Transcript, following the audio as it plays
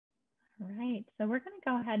All right, so we're going to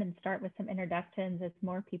go ahead and start with some introductions as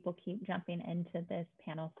more people keep jumping into this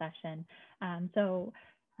panel session.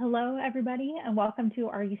 Hello, everybody, and welcome to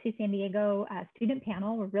our UC San Diego student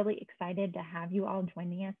panel. We're really excited to have you all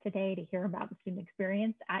joining us today to hear about the student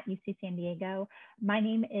experience at UC San Diego. My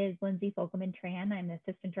name is Lindsay Folkelman-Tran. I'm the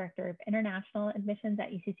Assistant Director of International Admissions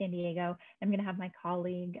at UC San Diego. I'm going to have my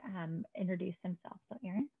colleague introduce himself. So,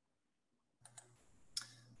 Aaron.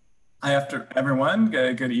 Hi, everyone.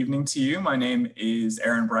 Good evening to you. My name is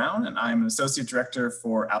Aaron Brown, and I'm an Associate Director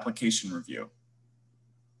for Application Review.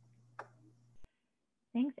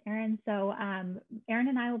 Thanks, Aaron. So Aaron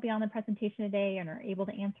and I will be on the presentation today and are able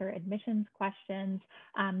to answer admissions questions.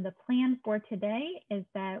 The plan for today is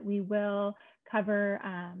that we will cover,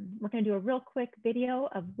 we're going to do a real quick video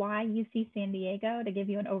of why UC San Diego to give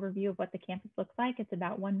you an overview of what the campus looks like. It's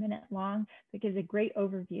about 1 minute long. It gives a great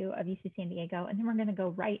overview of UC San Diego. And then we're going to go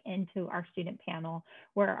right into our student panel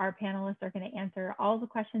where our panelists are going to answer all the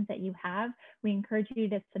questions that you have. We encourage you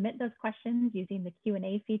to submit those questions using the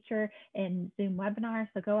Q&A feature in Zoom webinar.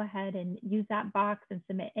 So go ahead and use that box and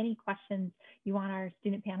submit any questions you want our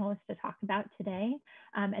student panelists to talk about today.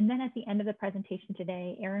 And then at the end of the presentation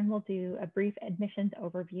today, Aaron will do a brief admissions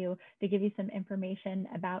overview to give you some information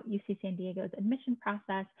about UC San Diego's admission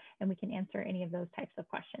process, and we can answer any of those types of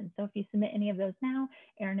questions. So if you submit any of those now,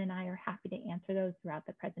 Aaron and I are happy to answer those throughout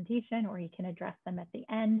the presentation, or you can address them at the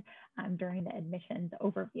end during the admissions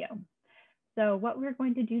overview. So what we're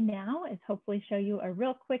going to do now is hopefully show you a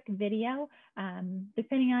real quick video.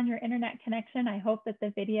 Depending on your internet connection, I hope that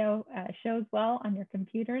the video shows well on your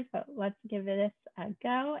computers, but let's give this a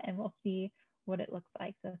go and we'll see what it looks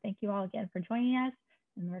like. So thank you all again for joining us,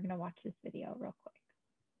 and we're going to watch this video real quick.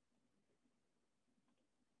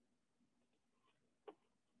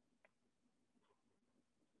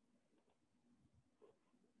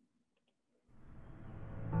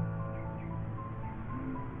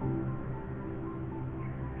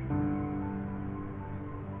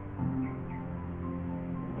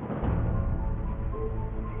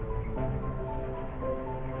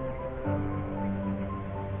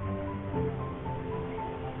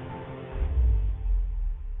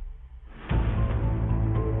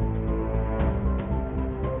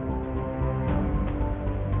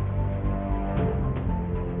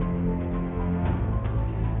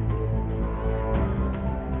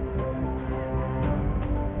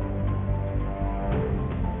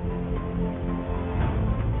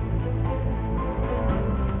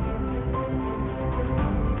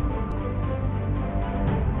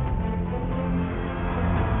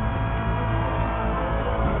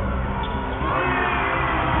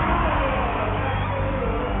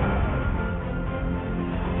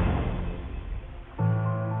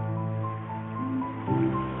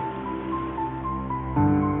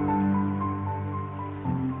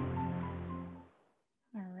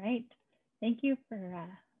 Thank you for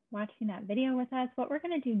watching that video with us. What we're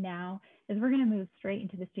going to do now is we're going to move straight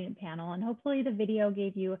into the student panel, and hopefully the video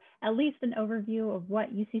gave you at least an overview of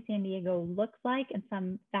what UC San Diego looks like and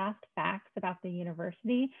some fast facts about the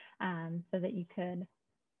university so that you could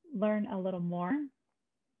learn a little more.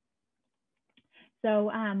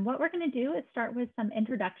 So what we're going to do is start with some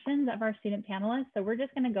introductions of our student panelists. So we're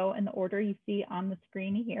just going to go in the order you see on the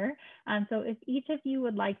screen here. So if each of you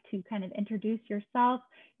would like to kind of introduce yourself,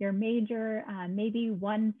 your major, maybe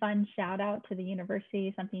one fun shout out to the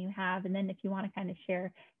university, something you have, and then if you want to kind of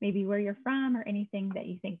share maybe where you're from or anything that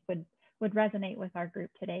you think would resonate with our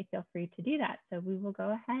group today, feel free to do that. So we will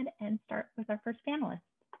go ahead and start with our first panelist.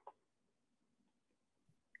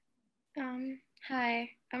 Hi,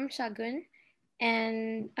 I'm Shagun,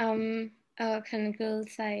 and I'm a clinical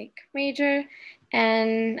psych major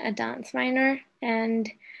and a dance minor. And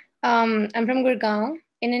I'm from Gurgaon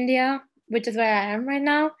in India, which is where I am right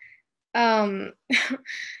now. And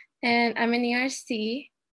I'm in ERC.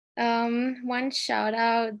 One shout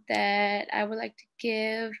out that I would like to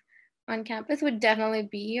give on campus would definitely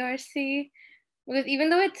be ERC, because even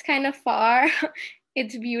though it's kind of far,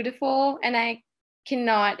 it's beautiful, and I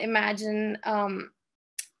cannot imagine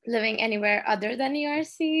living anywhere other than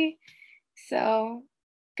ERC. So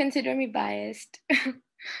consider me biased.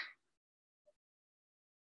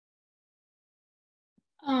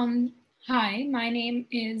 Hi, my name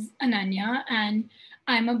is Ananya, and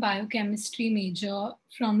I'm a biochemistry major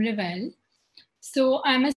from Revel. So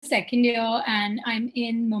I'm a second year and I'm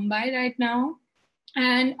in Mumbai right now.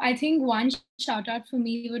 And I think one shout out for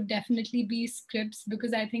me would definitely be Scripps,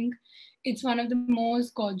 because I think it's one of the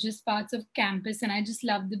most gorgeous parts of campus, and I just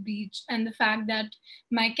love the beach, and the fact that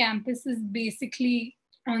my campus is basically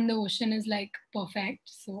on the ocean is like perfect.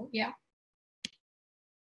 So yeah.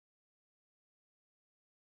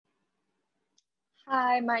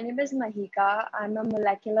 Hi, my name is Mahika. I'm a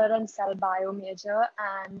molecular and cell bio major,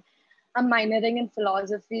 and I'm minoring in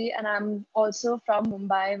philosophy, and I'm also from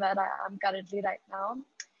Mumbai, where I am currently right now.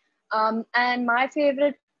 And my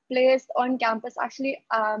favorite place on campus, actually,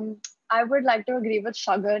 I would like to agree with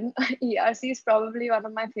Shagun. ERC is probably one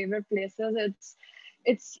of my favorite places.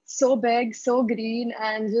 It's so big, so green,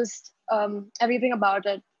 and just everything about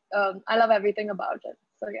it. I love everything about it.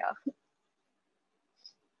 So yeah.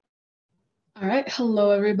 All right,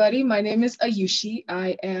 hello everybody. My name is Ayushi.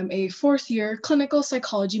 I am a fourth year clinical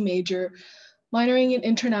psychology major, minoring in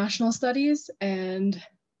international studies, and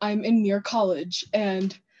I'm in Muir College.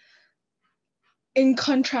 And in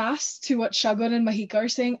contrast to what Shagun and Mahika are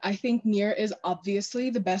saying, I think Muir is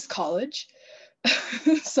obviously the best college.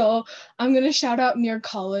 So I'm gonna shout out Muir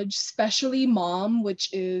College, especially Mom,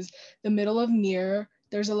 which is the middle of Muir.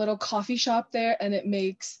 There's a little coffee shop there, and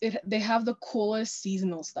they have the coolest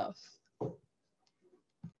seasonal stuff.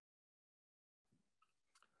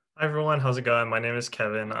 Hi everyone, how's it going? My name is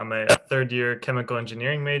Kevin. I'm a third year chemical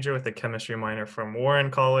engineering major with a chemistry minor from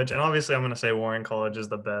Warren College. And obviously I'm going to say Warren College is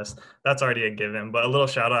the best. That's already a given, but a little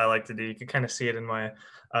shout out I like to do. You can kind of see it in my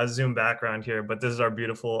Zoom background here, but this is our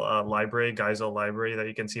beautiful library, Geisel Library, that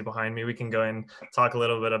you can see behind me. We can go and talk a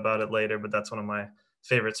little bit about it later, but that's one of my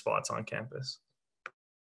favorite spots on campus.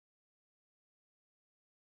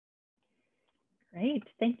 Great.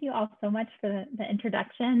 Thank you all so much for the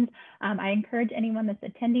introductions. I encourage anyone that's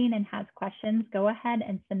attending and has questions, go ahead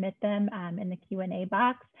and submit them in the Q&A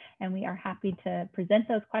box, and we are happy to present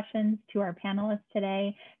those questions to our panelists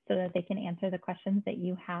today so that they can answer the questions that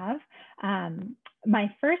you have.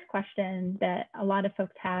 My first question that a lot of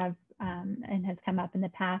folks have and has come up in the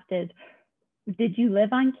past is, did you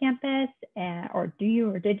live on campus, or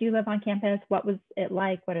did you live on campus? What was it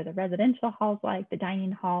like? What are the residential halls like, the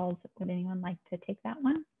dining halls? Would anyone like to take that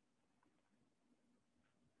one?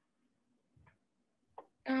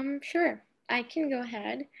 Sure, I can go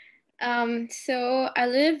ahead. So I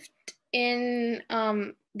lived in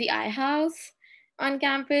the I House on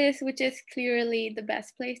campus, which is clearly the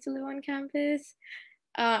best place to live on campus.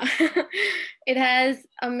 It has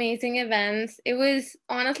amazing events. It was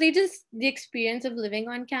honestly just the experience of living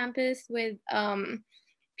on campus with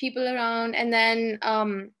people around, and then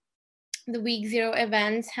the week 0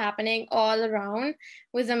 events happening all around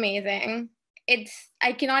was amazing.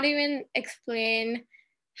 I cannot even explain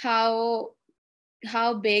how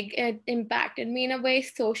big it impacted me in a way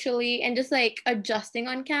socially and just like adjusting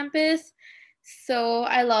on campus. So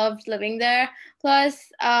I loved living there.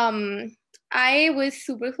 Plus, I was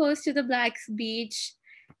super close to the Blacks Beach,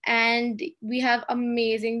 and we have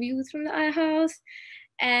amazing views from the I House.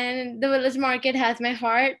 And the Village Market has my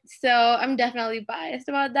heart, so I'm definitely biased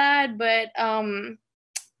about that. But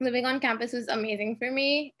living on campus was amazing for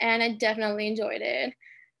me, and I definitely enjoyed it.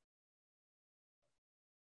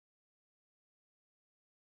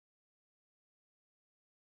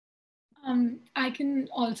 I can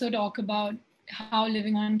also talk about how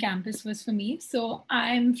living on campus was for me. So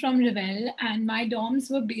I'm from Revelle, and my dorms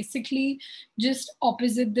were basically just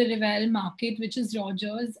opposite the Revelle market, which is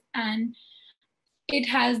Rogers, and it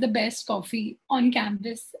has the best coffee on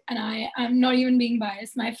campus. And I'm not even being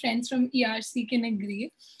biased. My friends from ERC can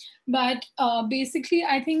agree. But basically,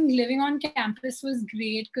 I think living on campus was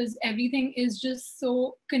great because everything is just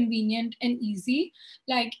so convenient and easy.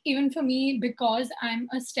 Like, even for me, because I'm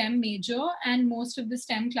a STEM major and most of the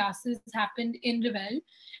STEM classes happened in Revelle,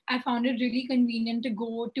 I found it really convenient to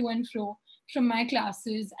go to and fro from my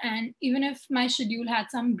classes. And even if my schedule had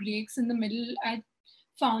some breaks in the middle, I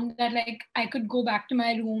found that like I could go back to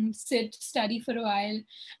my room, sit, study for a while.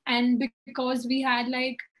 And because we had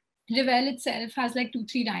like Revelle itself has like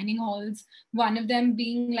 2-3 dining halls, one of them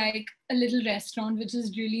being like a little restaurant, which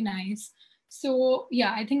is really nice. So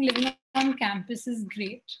yeah, I think living on campus is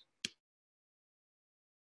great.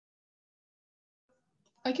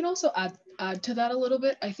 I can also add to that a little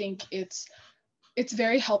bit. I think it's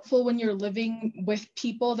very helpful when you're living with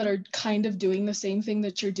people that are kind of doing the same thing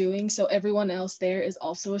that you're doing. So everyone else there is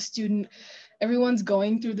also a student. Everyone's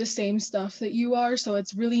going through the same stuff that you are. So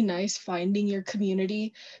it's really nice finding your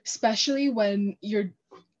community, especially when you're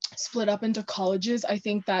split up into colleges. I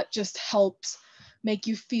think that just helps make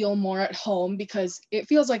you feel more at home because it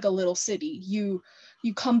feels like a little city. You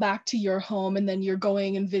come back to your home and then you're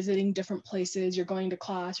going and visiting different places. You're going to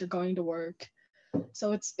class, you're going to work.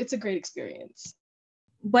 So it's a great experience.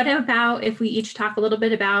 What about if we each talk a little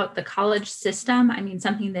bit about the college system? I mean,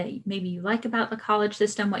 something that maybe you like about the college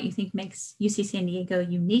system, what you think makes UC San Diego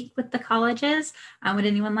unique with the colleges. Would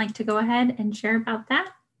anyone like to go ahead and share about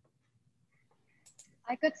that?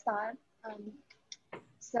 I could start.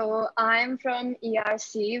 So I'm from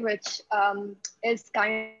ERC, which is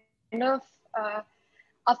kind of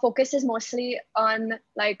our focus is mostly on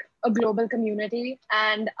like a global community,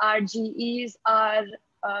 and our GEs are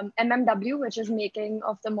MMW, which is Making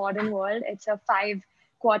of the Modern World. It's a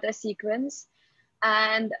 5-quarter sequence.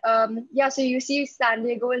 And yeah, so UC San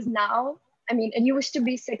Diego is now, I mean, it used to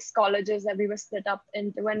be 6 colleges that we were split up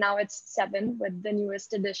into, and now it's 7, with the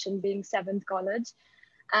newest edition being 7th college.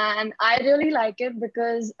 And I really like it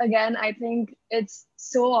because, again, I think it's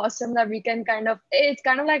so awesome that we can it's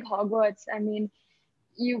kind of like Hogwarts. I mean,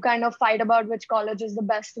 you kind of fight about which college is the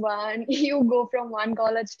best one. You go from one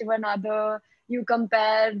college to another. You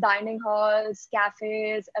compare dining halls,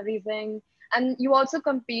 cafes, everything. And you also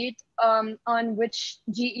compete on which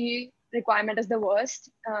GE requirement is the worst.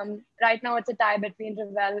 Right now, it's a tie between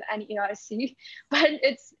Revell and ERC, but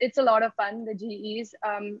it's a lot of fun, the GEs.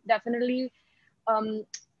 Definitely,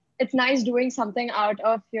 it's nice doing something out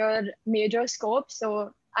of your major scope.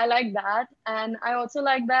 So I like that. And I also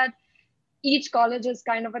like that each college is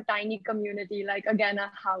kind of a tiny community, like again,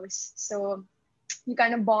 a house. So you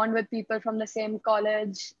kind of bond with people from the same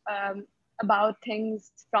college about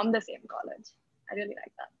things from the same college. I really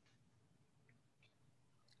like that.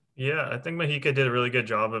 Yeah, I think Mahika did a really good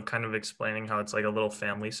job of kind of explaining how it's like a little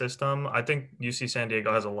family system. I think UC San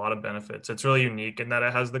Diego has a lot of benefits. It's really unique in that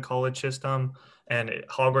it has the college system, and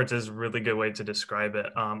Hogwarts is a really good way to describe it.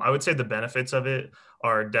 I would say the benefits of it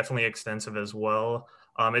are definitely extensive as well.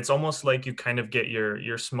 It's almost like you kind of get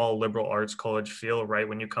your small liberal arts college feel, right?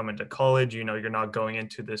 When you come into college, you know, you're not going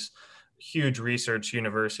into this huge research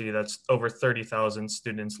university that's over 30,000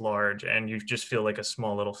 students large, and you just feel like a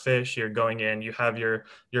small little fish. You're going in, you have your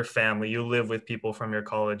family, you live with people from your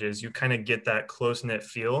colleges, you kind of get that close-knit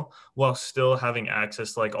feel while still having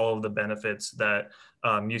access to like all of the benefits that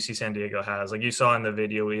UC San Diego has. Like you saw in the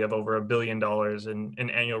video, we have over $1 billion in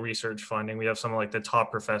annual research funding. We have some of like the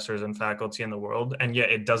top professors and faculty in the world, and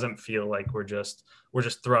yet it doesn't feel like we're just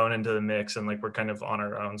thrown into the mix and like we're kind of on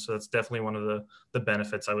our own. So that's definitely one of the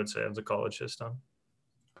benefits, I would say, of the college system.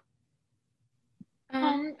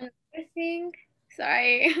 Another thing,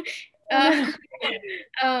 sorry.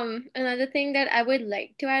 Another thing that I would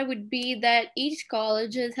like to add would be that each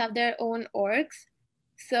colleges have their own orgs.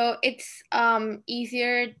 So it's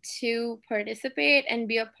easier to participate and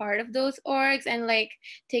be a part of those orgs and like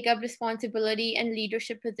take up responsibility and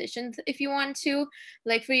leadership positions if you want to.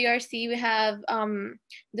 Like for ERC, we have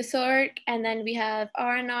the SORC, and then we have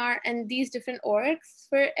R&R, and these different orgs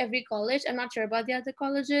for every college. I'm not sure about the other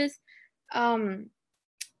colleges,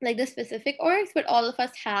 like the specific orgs, but all of us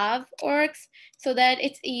have orgs so that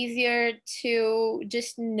it's easier to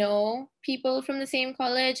just know people from the same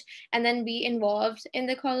college and then be involved in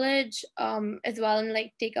the college as well, and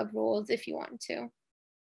like take up roles if you want to.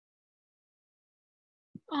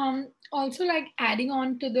 Also, like adding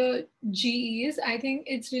on to the GEs, I think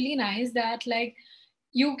it's really nice that like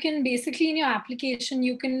you can basically in your application,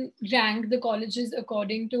 you can rank the colleges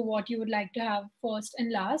according to what you would like to have first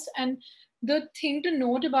and last. And the thing to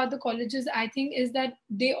note about the colleges, I think, is that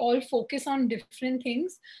they all focus on different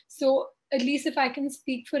things. So at least if I can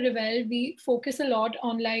speak for Revell, we focus a lot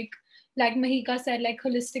on like Mahika said, like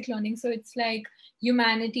holistic learning. So it's like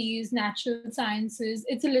humanities, natural sciences,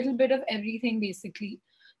 it's a little bit of everything basically.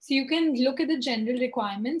 So you can look at the general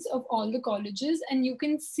requirements of all the colleges and you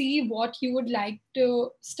can see what you would like to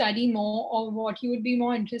study more or what you would be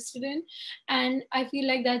more interested in. And I feel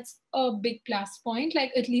like that's a big plus point.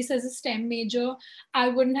 Like at least as a STEM major, I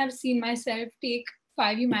wouldn't have seen myself take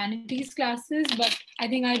 5 humanities classes, but I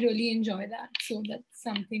think I really enjoy that. So that's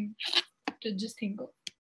something to just think of.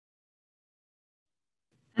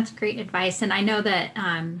 That's great advice. And I know that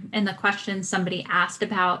in the question somebody asked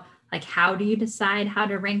about like, how do you decide how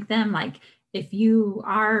to rank them? Like if you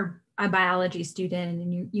are a biology student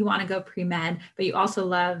and you want to go pre-med, but you also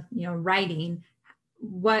love, you know, writing,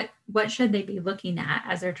 what should they be looking at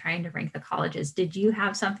as they're trying to rank the colleges? Did you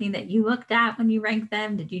have something that you looked at when you ranked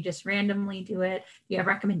them? Did you just randomly do it? Do you have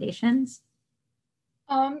recommendations?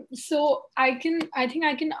 So I think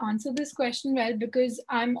I can answer this question well because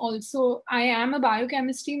I am a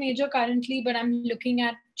biochemistry major currently, but I'm looking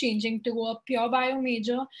at changing to a pure bio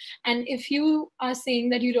major. And if you are saying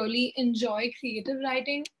that you really enjoy creative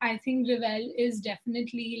writing, I think Revell is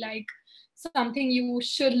definitely like something you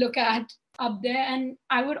should look at up there. And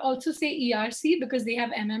I would also say ERC because they have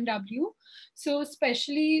MMW. So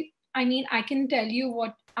especially, I mean, I can tell you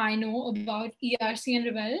what I know about ERC and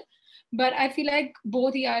Revell. But I feel like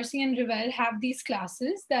both ERC and Revell have these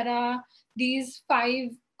classes that are these 5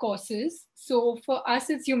 courses. So for us,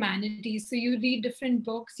 it's humanities. So you read different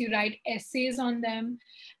books, you write essays on them.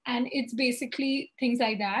 And it's basically things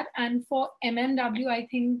like that. And for MMW, I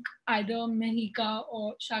think either Mahika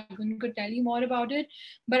or Shagun could tell you more about it.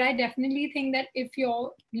 But I definitely think that if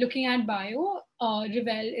you're looking at bio,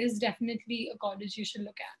 Revel is definitely a college you should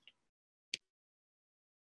look at.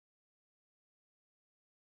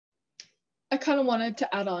 I kind of wanted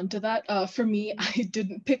to add on to that. For me, I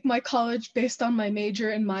didn't pick my college based on my major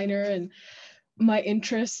and minor and my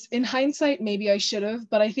interests. In hindsight, maybe I should have,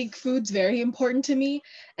 but I think food's very important to me.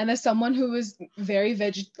 And as someone who is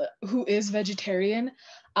vegetarian,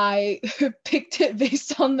 I picked it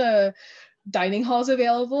based on the dining halls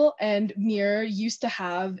available. And Muir used to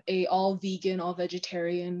have a all vegan, all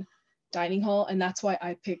vegetarian dining hall, and that's why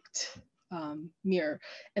I picked Muir.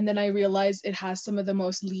 And then I realized it has some of the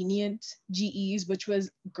most lenient GEs, which was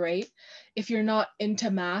great. If you're not into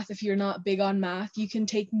math, if you're not big on math, you can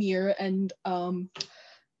take Muir and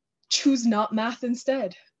choose not math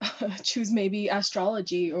instead. Choose maybe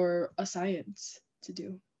astrology or a science to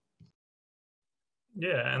do.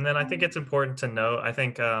 Yeah, and then I think it's important to note, I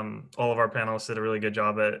think all of our panelists did a really good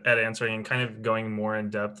job at answering and kind of going more in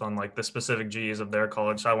depth on like the specific Gs of their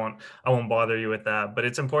college. So I won't bother you with that. But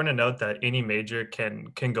it's important to note that any major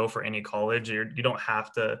can go for any college. You don't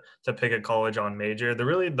have to pick a college on major.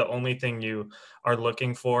 The only thing you are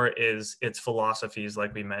looking for is its philosophies,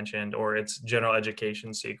 like we mentioned, or its general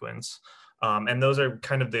education sequence. And those are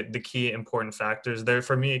kind of the key important factors there.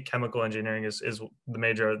 For me, chemical engineering is the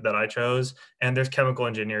major that I chose. And there's chemical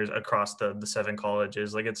engineers across the 7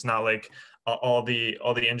 colleges. Like, it's not like all the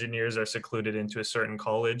engineers are secluded into a certain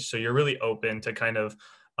college. So you're really open to kind of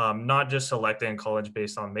not just selecting a college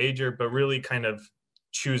based on major, but really kind of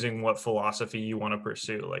choosing what philosophy you want to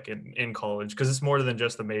pursue, like in college, because it's more than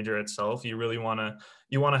just the major itself. You really want to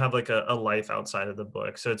have like a life outside of the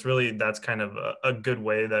book. So it's really, that's kind of a good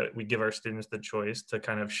way that we give our students the choice to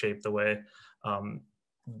kind of shape the way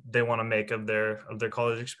they want to make of their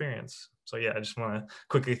college experience. So yeah, I just want to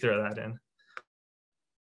quickly throw that in.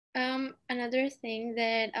 Another thing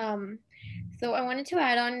that so I wanted to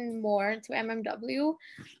add on more to MMW.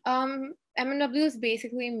 MMW is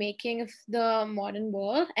basically making of the modern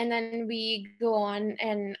world, and then we go on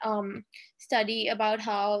and study about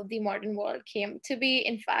how the modern world came to be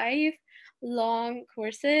in 5 long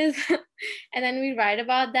courses, and then we write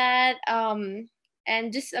about that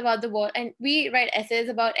and just about the world, and we write essays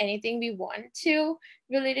about anything we want to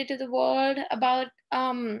related to the world, about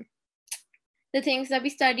the things that we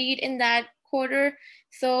studied in that quarter.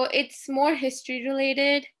 So it's more history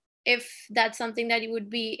related. If that's something that you would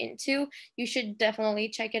be into, you should definitely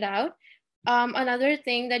check it out. Another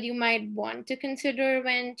thing that you might want to consider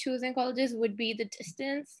when choosing colleges would be the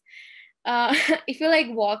distance. If you like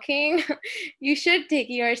walking, you should take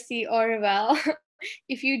ERC or Revel.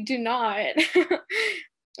 If you do not,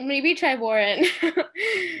 maybe try Warren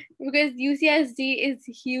because UCSD is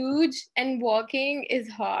huge and walking is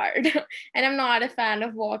hard, and I'm not a fan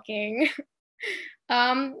of walking.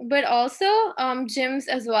 But also gyms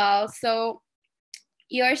as well. So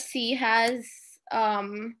ERC has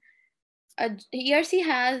a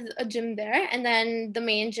gym there, and then the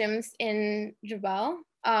main gyms in Revel.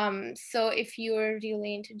 So if you're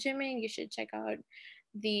really into gymming, you should check out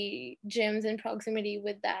the gyms in proximity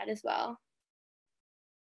with that as well.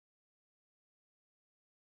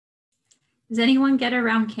 Does anyone get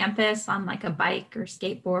around campus on like a bike or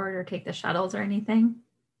skateboard or take the shuttles or anything?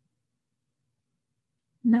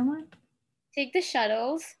 No one? Take the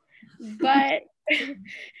shuttles, but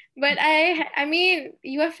but I mean,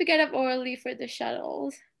 you have to get up early for the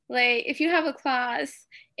shuttles. Like, if you have a class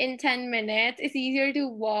in 10 minutes, it's easier to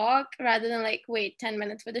walk rather than like wait 10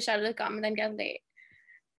 minutes for the shuttle to come and then get late.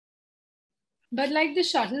 But like the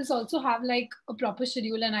shuttles also have like a proper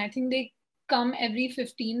schedule, and I think they come every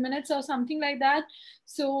 15 minutes or something like that.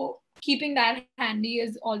 So keeping that handy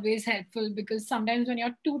is always helpful, because sometimes when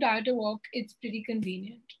you're too tired to walk, it's pretty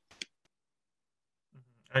convenient.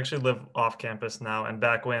 I actually live off campus now, and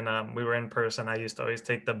back when we were in person, I used to always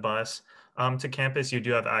take the bus to campus. You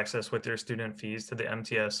do have access with your student fees to the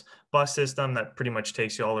MTS bus system that pretty much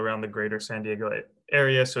takes you all around the greater San Diego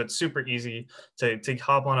area. So it's super easy to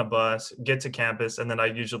hop on a bus, get to campus, and then I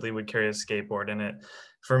usually would carry a skateboard in it.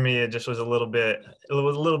 For me, it just was a little bit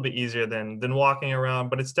easier than walking around,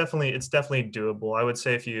 but it's definitely doable. I would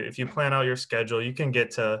say if you plan out your schedule, you can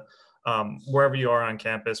get to wherever you are on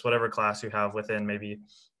campus, whatever class you have, within maybe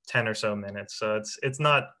 10 or so minutes. So it's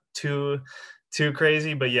not too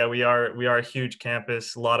crazy, but yeah, we are a huge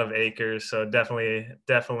campus, a lot of acres. So definitely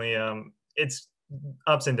it's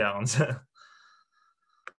ups and downs.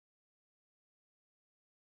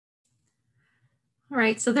 All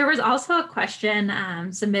right, so there was also a question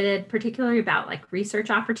submitted particularly about like research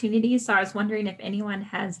opportunities. So I was wondering if anyone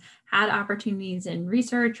has had opportunities in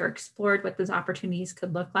research or explored what those opportunities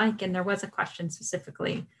could look like. And there was a question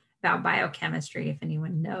specifically about biochemistry, if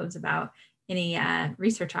anyone knows about any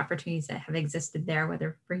research opportunities that have existed there,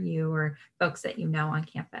 whether for you or folks that you know on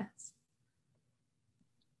campus.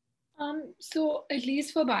 So at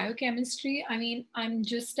least for biochemistry, I mean, I'm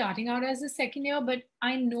just starting out as a second year, but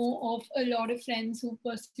I know of a lot of friends who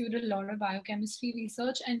pursued a lot of biochemistry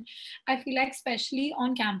research. And I feel like especially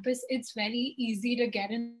on campus, it's very easy to get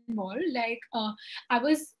involved. Like I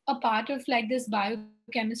was a part of like this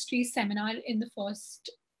biochemistry seminar in the first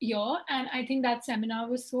year. And I think that seminar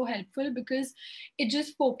was so helpful because it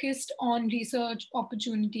just focused on research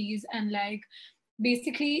opportunities and like,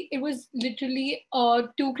 basically, it was literally a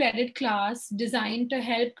 2-credit class designed to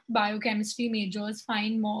help biochemistry majors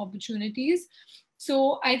find more opportunities.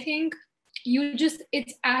 So I think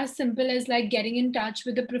it's as simple as like getting in touch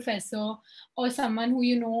with a professor or someone who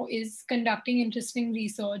you know is conducting interesting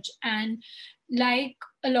research. And like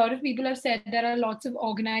a lot of people have said, there are lots of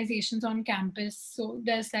organizations on campus. So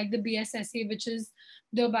there's like the BSSA, which is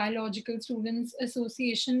the Biological Students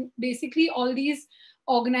Association. Basically, all these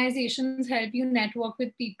organizations help you network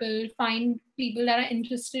with people, find people that are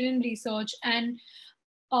interested in research. And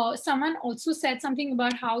someone also said something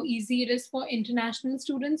about how easy it is for international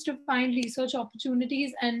students to find research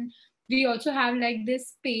opportunities. And we also have like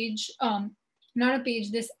this page, not a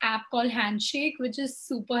page, this app called Handshake, which is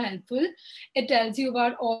super helpful. It tells you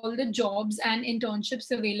about all the jobs and internships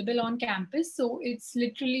available on campus. So it's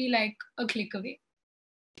literally like a click away.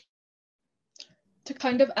 To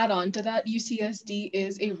kind of add on to that, UCSD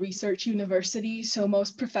is a research university, so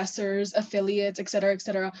most professors, affiliates, et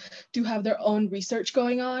cetera, do have their own research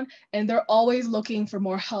going on, and they're always looking for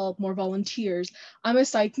more help, more volunteers. I'm a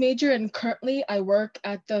psych major, and currently I work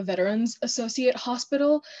at the Veterans Associate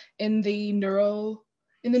Hospital in the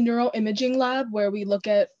neuroimaging lab, where we look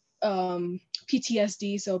at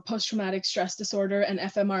PTSD, so post-traumatic stress disorder, and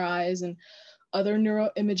fMRIs, and other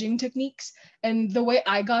neuroimaging techniques. And the way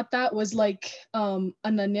I got that was like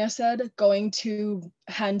Ananya said, going to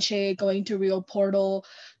Handshake, going to Real Portal,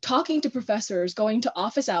 talking to professors, going to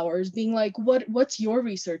office hours, being like, what's your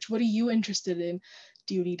research? What are you interested in?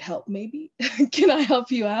 Do you need help maybe? Can I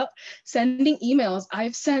help you out? Sending emails.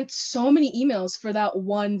 I've sent so many emails for that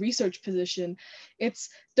one research position.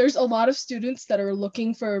 There's a lot of students that are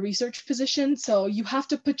looking for a research position. So you have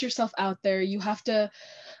to put yourself out there. You have to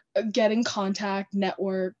get in contact,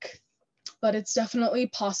 network, but it's definitely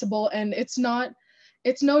possible. And it's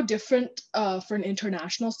no different for an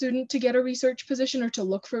international student to get a research position or to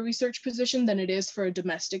look for a research position than it is for a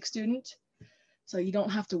domestic student. So you don't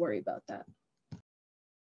have to worry about that.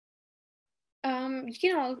 You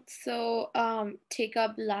can also take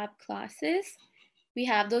up lab classes. We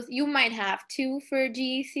have those. You might have to for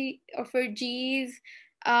GEC or for Gs.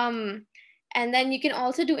 And then you can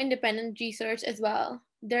also do independent research as well.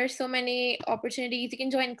 There's so many opportunities. You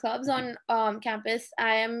can join clubs on campus.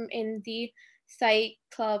 I am in the psych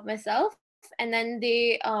club myself, and then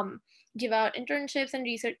they give out internships and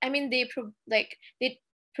research. I mean, they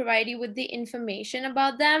provide you with the information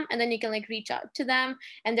about them, and then you can like reach out to them.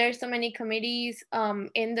 And there's so many committees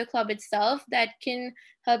in the club itself that can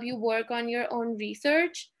help you work on your own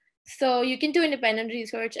research. So you can do independent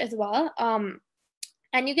research as well.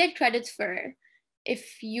 And you get credits for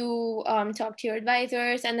if you talk to your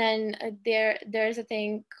advisors. And then there's a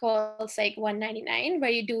thing called Psych 199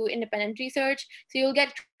 where you do independent research. So you'll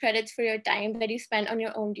get credits for your time that you spend on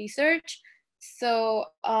your own research. So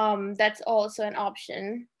that's also an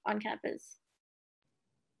option on campus.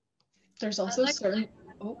 There's also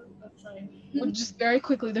just very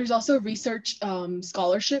quickly, there's also research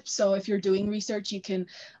scholarships. So if you're doing research, you can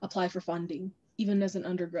apply for funding, even as an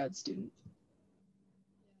undergrad student.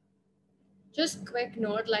 Just quick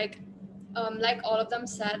note, like all of them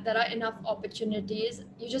said, there are enough opportunities.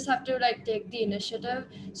 You just have to like take the initiative.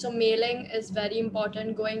 So mailing is very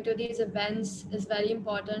important. Going to these events is very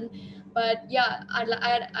important. But yeah,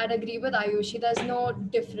 I'd agree with Ayushi. There's no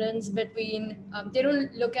difference between, they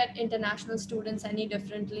don't look at international students any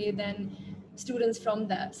differently than students from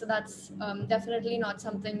there. So that's definitely not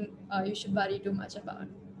something you should worry too much about.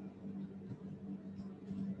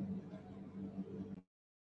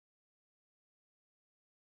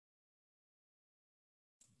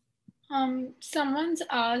 Someone's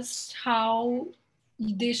asked how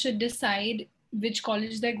they should decide which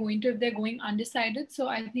college they're going to if they're going undecided. So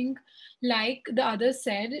I think, like the others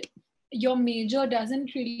said, your major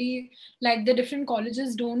doesn't really, like the different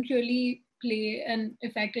colleges don't really play an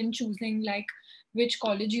effect in choosing like which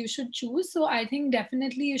college you should choose. So I think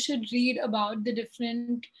definitely you should read about the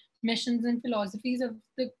different missions and philosophies of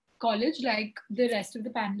the college, like the rest of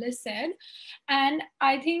the panelists said. And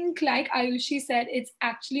I think, like Ayushi said, it's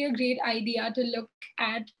actually a great idea to look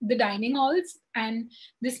at the dining halls. And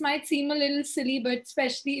this might seem a little silly, but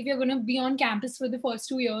especially if you're going to be on campus for the first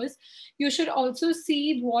 2 years, you should also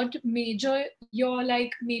see what major you're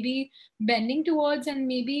like maybe bending towards and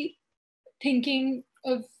maybe thinking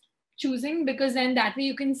of choosing, because then that way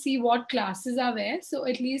you can see what classes are where. So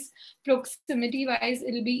at least proximity wise,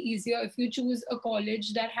 it'll be easier if you choose a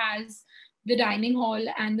college that has the dining hall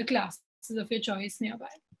and the classes of your choice nearby.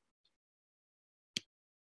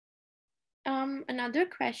 Another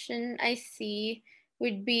question I see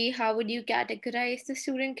would be, how would you categorize the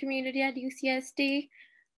student community at UCSD?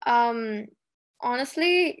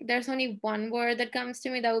 Honestly, there's only one word that comes to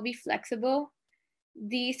me, that would be flexible.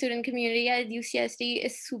 The student community at UCSD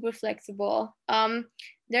is super flexible.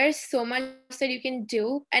 There's so much that you can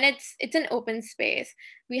do, and it's an open space.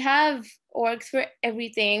 We have orgs for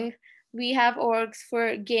everything. We have orgs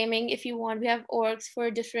for gaming if you want. We have orgs for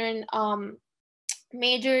different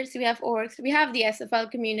majors. We have orgs. We have the SFL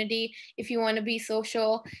community if you want to be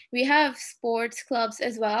social. We have sports clubs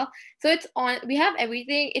as well. So we have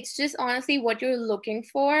everything. It's just honestly what you're looking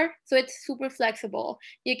for. So it's super flexible.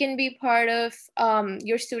 You can be part of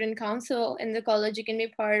your student council in the college. You can be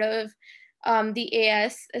part of the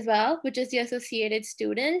AS as well, which is the Associated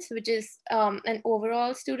Students, which is an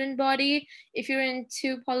overall student body if you're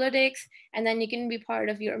into politics. And then you can be part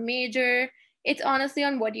of your major. It's honestly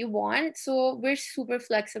on what you want. So we're super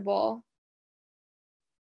flexible.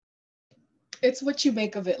 It's what you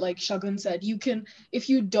make of it, like Shagun said. You can, if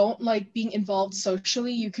you don't like being involved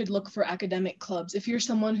socially, you could look for academic clubs. If you're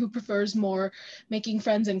someone who prefers more making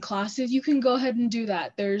friends in classes, you can go ahead and do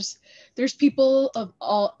that. There's people of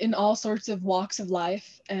in all sorts of walks of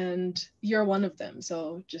life, and you're one of them.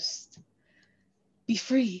 So just be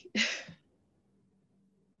free.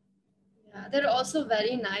 Yeah, they're also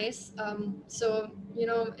very nice. So, you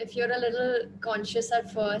know, if you're a little conscious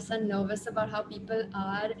at first and nervous about how people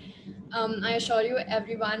are, I assure you,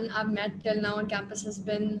 everyone I've met till now on campus has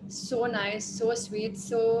been so nice, so sweet,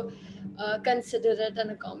 so considerate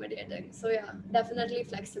and accommodating. So, yeah, definitely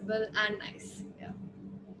flexible and nice. Yeah.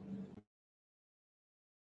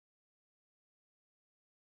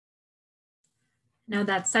 No,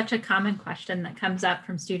 that's such a common question that comes up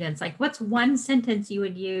from students. Like, what's one sentence you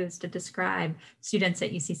would use to describe students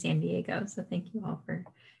at UC San Diego? So thank you all for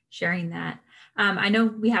sharing that. I know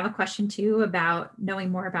we have a question too about knowing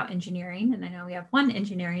more about engineering, and I know we have one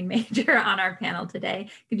engineering major on our panel today.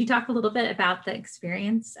 Could you talk a little bit about the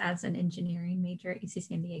experience as an engineering major at UC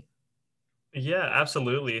San Diego? Yeah,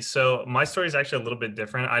 absolutely. So my story is actually a little bit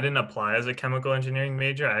different. I didn't apply as a chemical engineering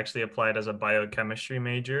major. I actually applied as a biochemistry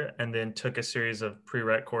major and then took a series of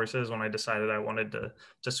prereq courses when I decided I wanted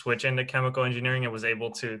to switch into chemical engineering and was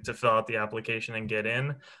able to fill out the application and get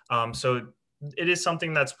in. So it is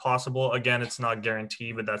something that's possible. Again, it's not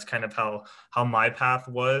guaranteed, but that's kind of how my path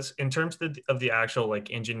was. In terms of the actual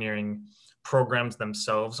like engineering programs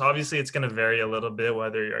themselves, obviously it's going to vary a little bit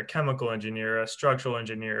whether you're a chemical engineer, a structural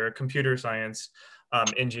engineer, a computer science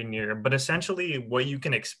engineer, but essentially what you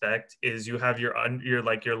can expect is you have your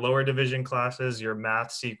lower division classes, your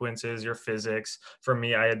math sequences, your physics. For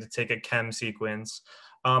me, I had to take a chem sequence.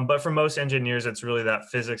 But for most engineers, it's really that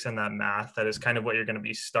physics and that math that is kind of what you're going to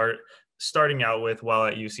be starting out with while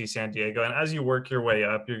at UC San Diego. And as you work your way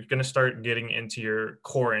up, you're going to start getting into your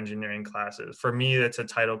core engineering classes. For me, that's a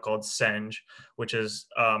title called SENG, which is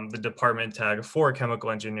the department tag for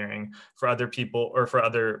chemical engineering. For other people or for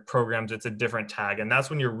other programs, it's a different tag. And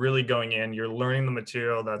that's when you're really going in, you're learning the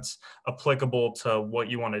material that's applicable to what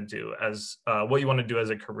you want to do as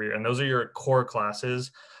a career. And those are your core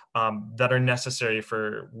classes that are necessary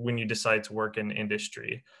for when you decide to work in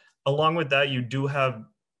industry. Along with that, you do have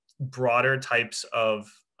broader types of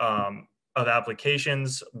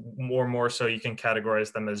applications. More so you can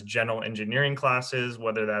categorize them as general engineering classes,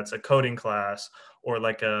 whether that's a coding class or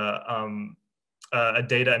like a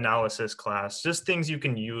data analysis class, just things you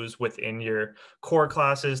can use within your core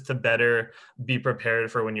classes to better be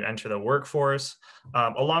prepared for when you enter the workforce.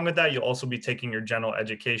 Along with that, you'll also be taking your general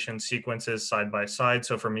education sequences side by side.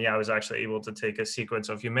 So for me, I was actually able to take a sequence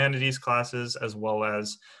of humanities classes as well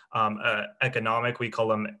as economic. We call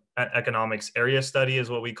them economics area study is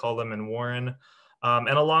what we call them in Warren. And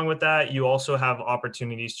along with that, you also have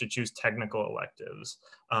opportunities to choose technical electives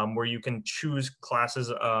where you can choose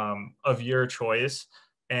classes of your choice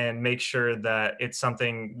and make sure that it's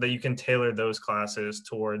something that you can tailor those classes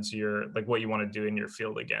towards your, like what you want to do in your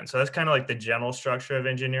field again. So that's kind of like the general structure of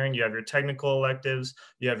engineering. You have your technical electives,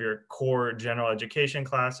 you have your core general education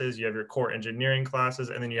classes, you have your core engineering classes,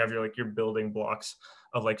 and then you have your like your building blocks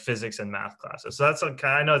of like physics and math classes. So that's like,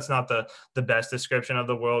 I know it's not the best description of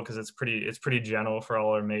the world because it's pretty general for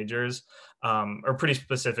all our majors, or pretty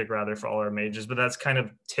specific rather for all our majors, but that's kind of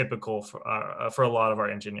typical for a lot of our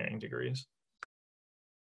engineering degrees.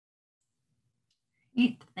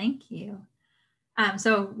 Great, thank you.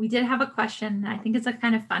 So we did have a question. I think it's a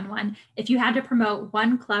kind of fun one. If you had to promote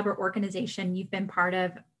one club or organization you've been part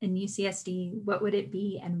of in UCSD, what would it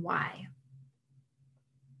be and why?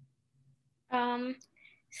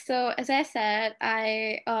 So as I said,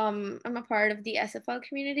 I'm a part of the SFL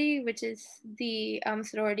community, which is the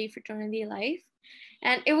sorority fraternity life.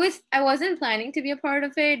 And I wasn't planning to be a part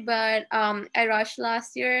of it, but I rushed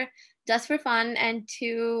last year just for fun and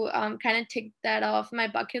to kind of tick that off my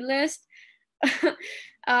bucket list.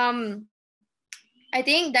 I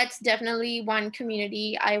think that's definitely one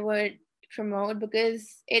community I would promote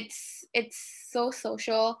because it's so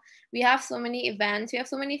social. We have so many events, we have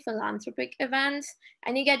so many philanthropic events,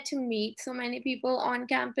 and you get to meet so many people on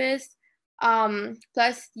campus.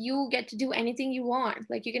 Plus you get to do anything you want.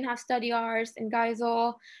 Like you can have study hours in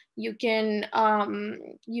Geisel, you can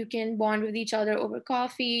bond with each other over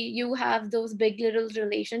coffee. You have those big little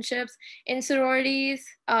relationships in sororities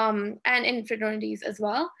and in fraternities as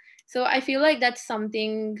well. So I feel like that's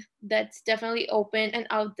something that's definitely open and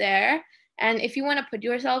out there. And if you want to put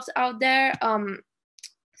yourselves out there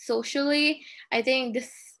socially, I think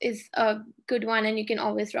this is a good one and you can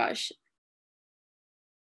always rush.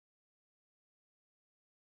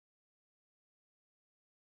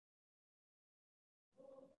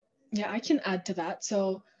 Yeah, I can add to that.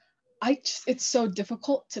 So it's so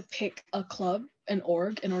difficult to pick a club, an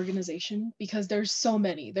organization, because there's so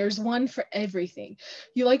many. There's one for everything.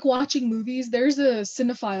 You like watching movies, there's a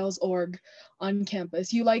cinephiles org on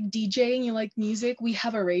campus. You like DJing, you like music, we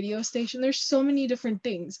have a radio station. There's so many different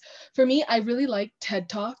things. For me, I really like TED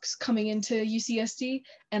Talks coming into UCSD,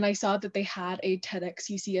 and I saw that they had a TEDx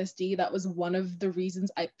UCSD. That was one of the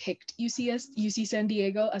reasons I picked UC San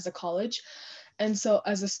Diego as a college, and so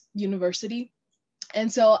as a university.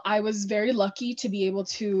 And so I was very lucky to be able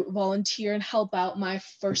to volunteer and help out my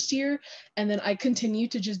first year. And then I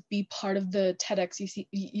continued to just be part of the TEDx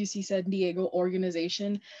UC San Diego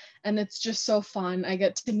organization. And it's just so fun. I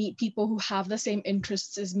get to meet people who have the same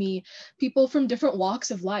interests as me, people from different walks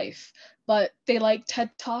of life, but they like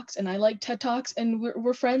TED Talks and I like TED Talks, and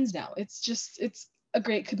we're friends now. It's a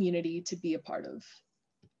great community to be a part of.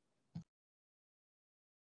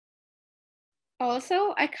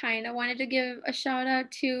 Also, I kind of wanted to give a shout out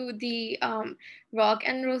to the Rock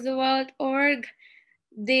and Roosevelt org.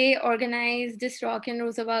 They organized this Rock and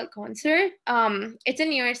Roosevelt concert. It's an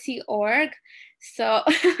URC org, so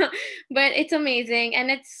but it's amazing and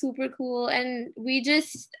it's super cool. And we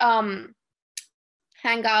just hang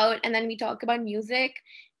out and then we talk about music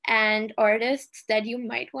and artists that you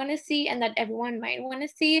might want to see and that everyone might want to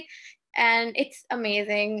see. And it's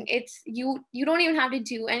amazing. It's you don't even have to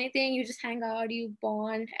do anything. You just hang out, you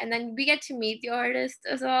bond, and then we get to meet the artist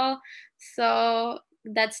as well. So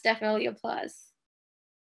that's definitely a plus.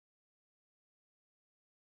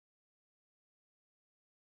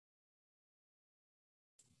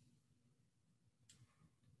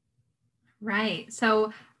 Right.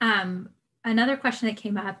 So another question that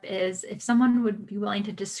came up is if someone would be willing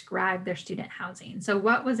to describe their student housing. So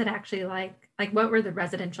what was it actually like? Like what were the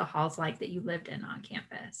residential halls like that you lived in on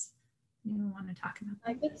campus? You want to talk about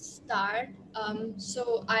that? I could start.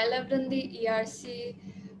 So I lived in the ERC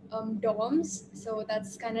dorms, so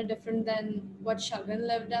that's kind of different than what Shagun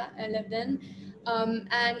lived in.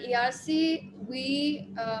 And ERC,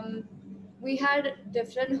 we had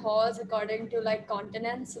different halls according to like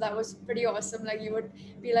continents, so that was pretty awesome. Like you would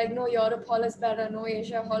be like, no, Europe hall is better, no,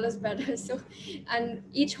 Asia hall is better. So, and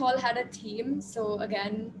each hall had a theme. So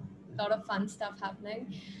again, a lot of fun stuff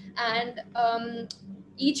happening, and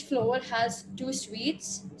each floor has 2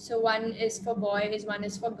 suites. So one is for boys, one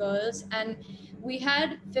is for girls, and we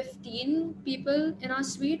had 15 people in our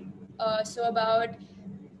suite. So about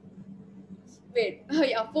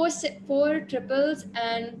four triples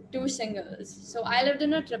and 2 singles. So I lived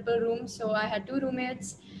in a triple room, so I had 2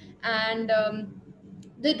 roommates, and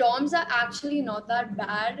the dorms are actually not that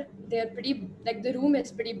bad. They're pretty, like the room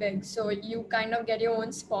is pretty big, so you kind of get your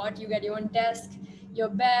own spot, you get your own desk, your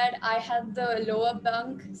bed. I had the lower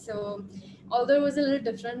bunk, so although it was a little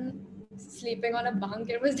different sleeping on a bunk.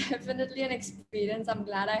 It was definitely an experience. I'm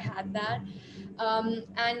glad I had that.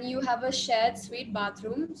 And you have a shared suite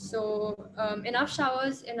bathroom, so enough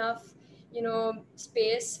showers, enough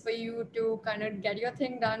space for you to kind of get your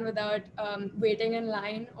thing done without waiting in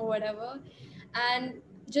line or whatever. And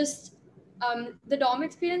just the dorm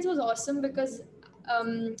experience was awesome because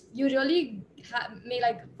you really may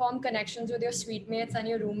like form connections with your suite mates and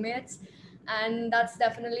your roommates, and that's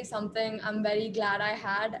definitely something I'm very glad I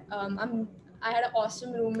had. I had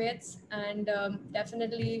awesome roommates, and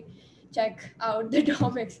definitely check out the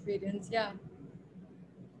dorm experience. Yeah.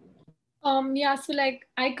 Yeah, so like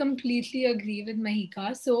I completely agree with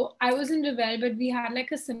Mahika. So I was in Revel, but we had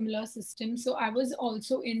like a similar system. So I was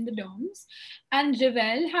also in the dorms, and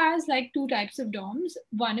Revel has like two types of dorms.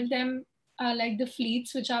 One of them are like the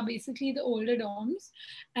fleets, which are basically the older dorms,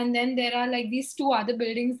 and then there are like these two other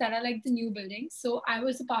buildings that are like the new buildings. So I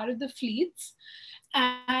was a part of the fleets,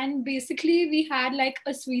 and basically we had like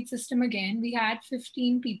a suite system again. We had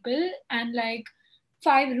 15 people and like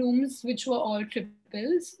 5 rooms, which were all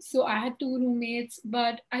triples. So I had 2 roommates,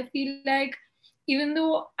 but I feel like even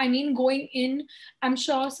though, I mean, going in, I'm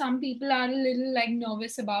sure some people are a little like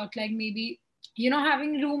nervous about like maybe,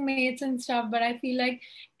 having roommates and stuff, but I feel like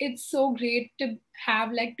it's so great to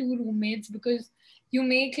have like 2 roommates because you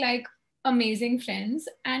make like amazing friends.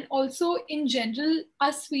 And also in general,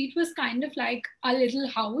 our suite was kind of like a little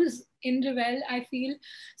house in Revel, I feel.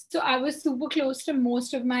 So I was super close to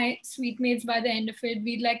most of my suite mates by the end of it.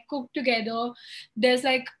 We'd like cook together. There's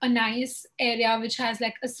like a nice area which has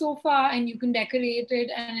like a sofa and you can decorate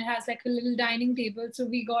it, and it has like a little dining table. So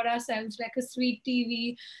we got ourselves like a suite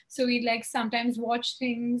TV. So we'd like sometimes watch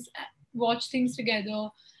things together.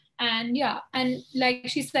 And yeah, and like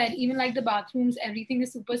she said, even like the bathrooms, everything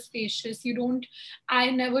is super spacious. I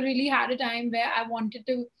never really had a time where I wanted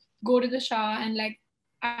to go to the shower and like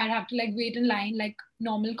I'd have to like wait in line like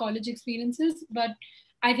normal college experiences. But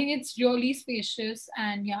I think it's really spacious,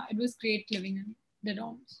 and yeah, it was great living in the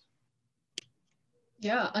dorms.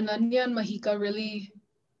 Yeah, Ananya and Mahika really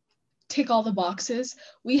tick all the boxes.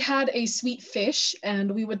 We had a sweet fish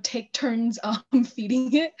and we would take turns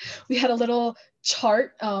feeding it. We had a little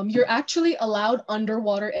chart. You're actually allowed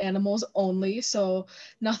underwater animals only, so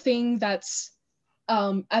nothing that's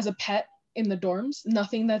as a pet in the dorms,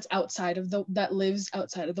 nothing that's that lives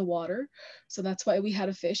outside of the water. So that's why we had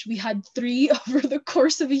a fish. We had 3 over the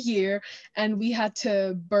course of a year, and we had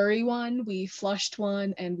to bury one, we flushed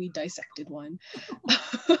one, and we dissected one.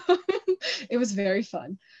 It was very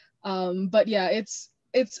fun. But yeah, it's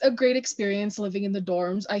a great experience living in the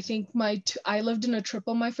dorms. I think I lived in a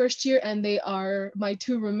triple my first year, and my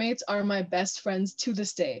 2 roommates are my best friends to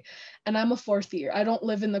this day. And I'm a 4th year. I don't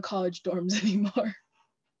live in the college dorms anymore.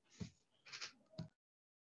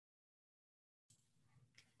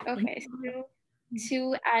 Okay, so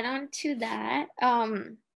to add on to that,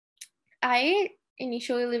 I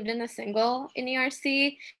initially lived in a single in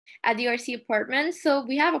ERC at the ERC apartment. So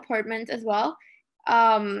we have apartments as well.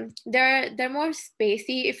 They're more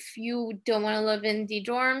spacey if you don't want to live in the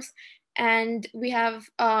dorms. And we have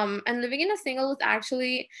and living in a single was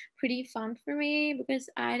actually pretty fun for me because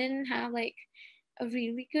I didn't have like a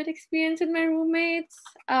really good experience with my roommates,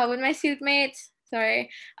 with my suite mates. Sorry.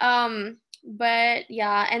 But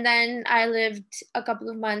yeah, and then I lived a couple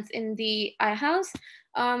of months in the iHouse.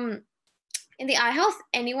 In the iHouse,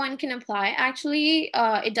 anyone can apply. Actually,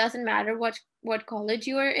 it doesn't matter what college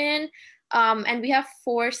you are in. And we have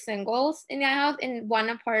 4 singles in the iHouse in one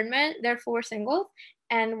apartment. There are 4 singles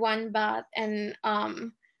and 1 bath and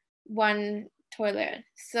 1 toilet.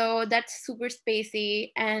 So that's super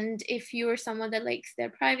spacey. And if you're someone that likes their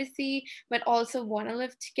privacy, but also want to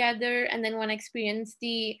live together and then want to experience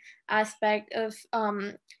the aspect of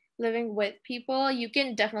living with people, you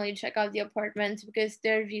can definitely check out the apartments because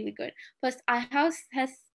they're really good. Plus, iHouse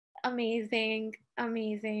has amazing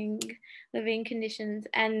living conditions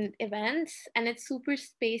and events, and it's super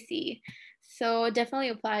spacey. So definitely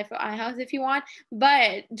apply for iHouse if you want.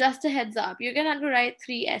 But just a heads up, you're gonna have to write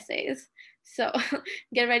 3 essays. So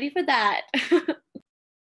get ready for that.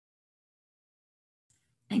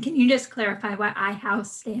 And can you just clarify what iHouse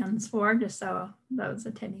stands for, just so those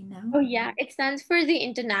attending know? Oh yeah, it stands for the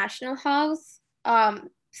International House.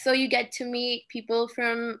 So you get to meet people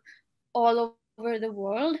from all over the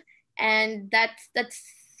world, and that's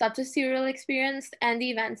such a surreal experience, and the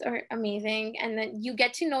events are amazing, and then you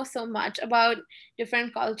get to know so much about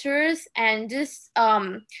different cultures and just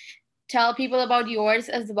tell people about yours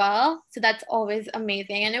as well. So that's always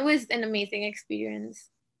amazing, and it was an amazing experience.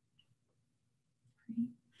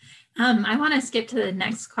 I want to skip to the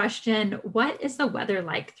next question. What is the weather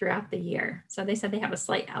like throughout the year? So they said they have a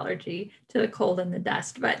slight allergy to the cold and the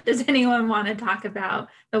dust, but does anyone want to talk about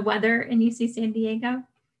the weather in UC San Diego?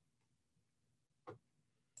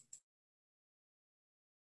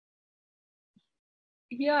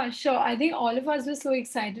 Yeah, sure. I think all of us were so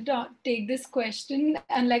excited to take this question,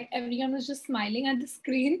 and like everyone was just smiling at the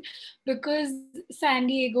screen because San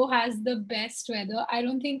Diego has the best weather. I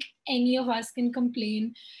don't think any of us can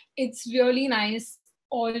complain. It's really nice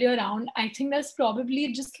all year round. I think there's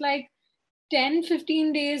probably just like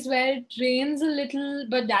 10-15 days where it rains a little,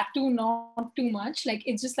 but that too not too much. Like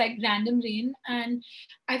it's just like random rain. And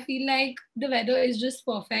I feel like the weather is just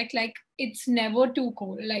perfect. Like it's never too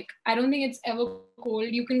cold. Like I don't think it's ever cold.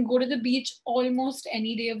 You can go to the beach almost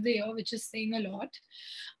any day of the year, which is saying a lot.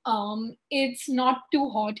 It's not too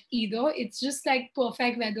hot either. It's just like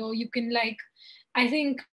perfect weather. You can like, I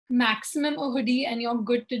think maximum a hoodie and you're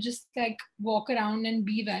good to just like walk around and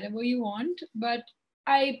be wherever you want. But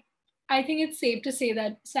I I think it's safe to say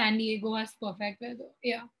that San Diego has perfect weather.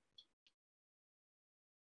 Yeah.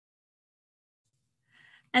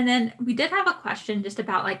 And then we did have a question just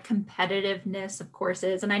about like competitiveness of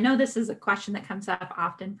courses. And I know this is a question that comes up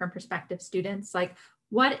often from prospective students. Like,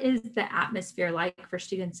 what is the atmosphere like for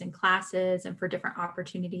students in classes and for different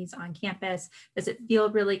opportunities on campus? Does it feel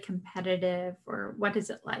really competitive, or what is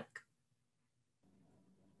it like?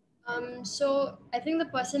 So I think the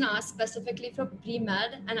person asked specifically for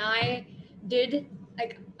pre-med, and I did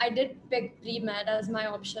pick pre-med as my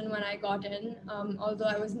option when I got in, although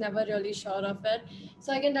I was never really sure of it.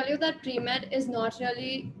 So I can tell you that pre-med is not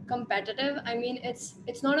really competitive. I mean,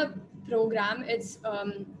 it's not a program.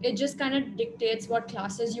 It just kind of dictates what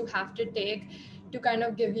classes you have to take to kind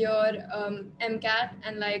of give your MCAT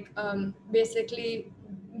and like basically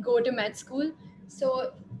go to med school.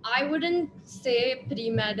 So I wouldn't say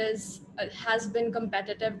pre-med has been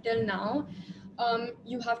competitive till now.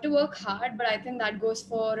 You have to work hard, but I think that goes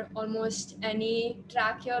for almost any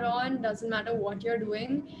track you're on, doesn't matter what you're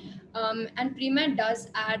doing. And pre-med does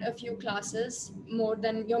add a few classes more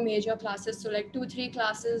than your major classes. So like 2-3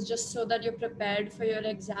 classes just so that you're prepared for your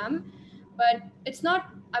exam. But it's not,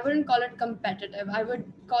 I wouldn't call it competitive. I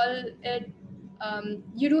would call it,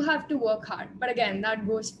 you do have to work hard. But again, that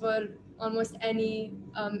goes for almost any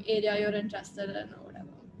area you're interested in or whatever.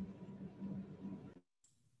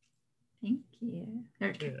 Thank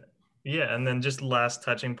you. Yeah, and then just last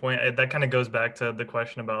touching point, that kind of goes back to the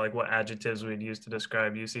question about like what adjectives we'd use to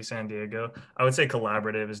describe UC San Diego. I would say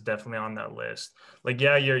collaborative is definitely on that list. Like,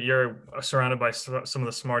 yeah, you're surrounded by some of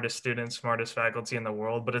the smartest students, smartest faculty in the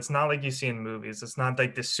world, but it's not like you see in movies. It's not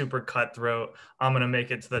like this super cutthroat, I'm gonna make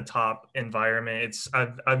it to the top environment.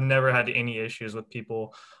 I've never had any issues with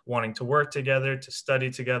people wanting to work together, to study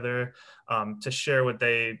together, to share what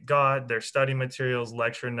they got, their study materials,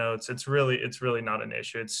 lecture notes. It's really not an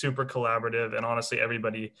issue. It's super collaborative, and honestly,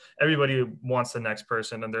 everybody wants the next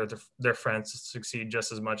person and their friends to succeed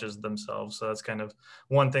just as much as themselves. So that's kind of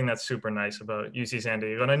one thing that's super nice about UC San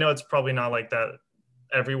Diego. And I know it's probably not like that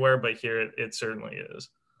everywhere, but here it certainly is.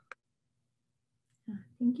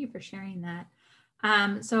 Thank you for sharing that.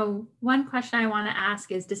 So one question I want to ask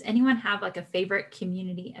is, does anyone have like a favorite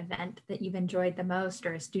community event that you've enjoyed the most,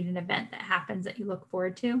 or a student event that happens that you look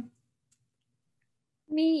forward to?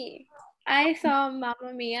 Me. I saw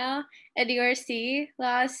Mamma Mia at URC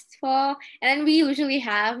last fall, and then we usually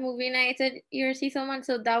have movie nights at URC so much,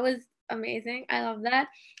 so that was amazing. I love that.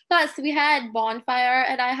 Plus, we had bonfire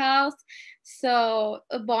at our house, so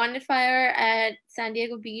a bonfire at San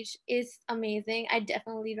Diego Beach is amazing. I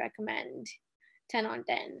definitely recommend. 10 on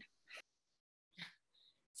 10.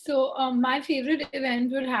 So my favorite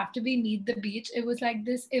event would have to be Meet the Beach. It was like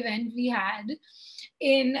this event we had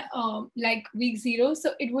in like week 0.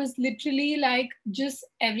 So it was literally like just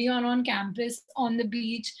everyone on campus on the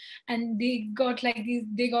beach, and they got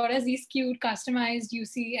us these cute customized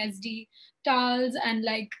UCSD towels and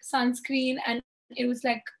like sunscreen, and it was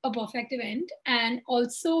like a perfect event. And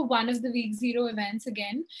also one of the week 0 events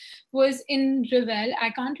again was in Revel. I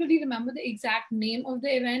can't really remember the exact name of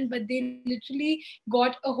the event, but they literally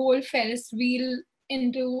got a whole Ferris wheel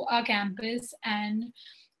into our campus, and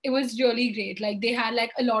it was really great. Like they had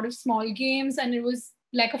like a lot of small games, and it was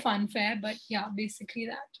like a fun fair. But yeah, basically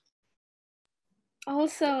that.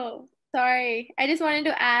 Also, sorry, I just wanted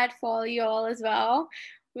to add Fall Y'all as well,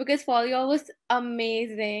 because Fall Y'all was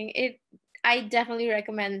amazing. I definitely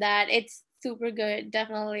recommend that. It's super good,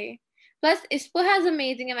 definitely. Plus, ISPO has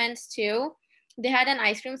amazing events too. They had an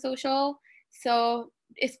ice cream social, so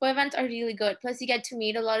ISPO events are really good. Plus, you get to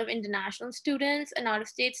meet a lot of international students and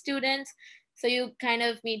out-of-state students, so you kind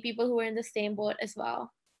of meet people who are in the same boat as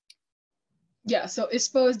well. Yeah, so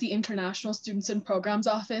ISPO is the International Students and Programs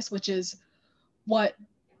Office, which is what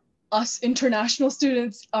us international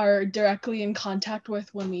students are directly in contact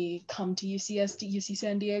with when we come to UC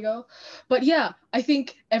San Diego. But yeah, I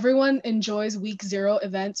think everyone enjoys week 0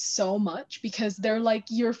 events so much because they're like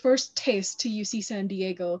your first taste to UC San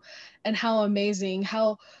Diego and how amazing,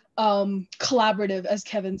 how collaborative, as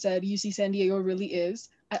Kevin said, UC San Diego really is.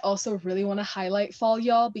 I also really want to highlight Fall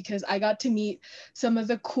Y'all because I got to meet some of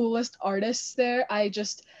the coolest artists there.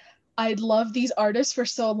 I'd loved these artists for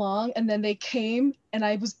so long, and then they came and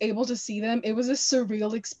I was able to see them. It was a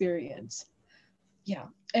surreal experience. Yeah.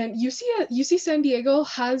 And UC San Diego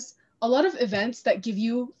has a lot of events that give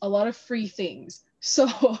you a lot of free things. So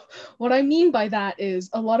what I mean by that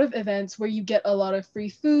is a lot of events where you get a lot of free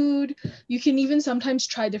food. You can even sometimes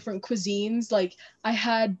try different cuisines. Like I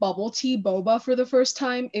had bubble tea boba for the first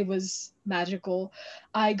time. It was magical.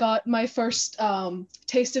 I got my first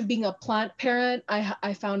taste of being a plant parent.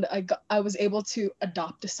 I found I was able to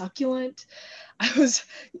adopt a succulent. I was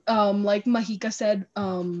like Mahika said,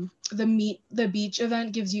 the beach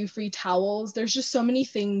event gives you free towels. There's just so many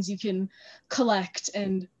things you can collect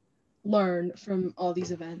and learn from all these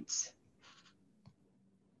events.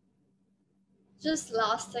 Just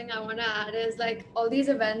last thing I want to add is like all these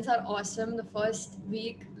events are awesome. The first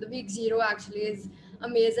week, the week 0 actually is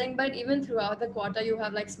amazing, but even throughout the quarter you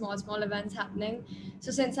have like small events happening. So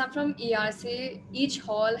since I'm from ERC, each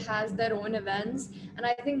hall has their own events, and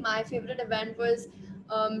I think my favorite event was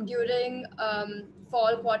during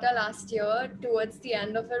fall quarter last year. Towards the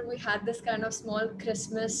end of it, we had this kind of small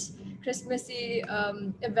Christmassy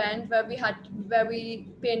event where we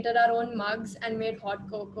painted our own mugs and made hot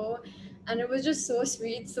cocoa, and it was just so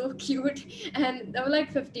sweet, so cute, and there were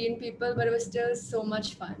like 15 people, but it was still so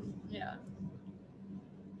much fun. Yeah.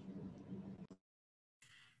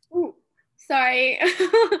 Ooh, sorry.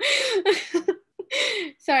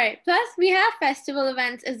 Sorry. Plus, we have festival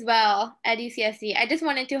events as well at UCSD. I just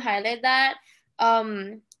wanted to highlight that,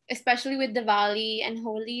 especially with Diwali and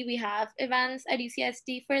Holi, we have events at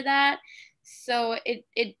UCSD for that. So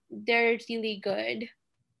they're really good.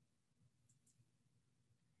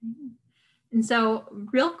 And so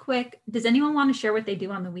real quick, does anyone want to share what they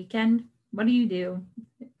do on the weekend? What do you do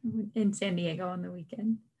in San Diego on the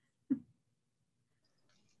weekend?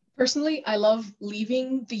 Personally, I love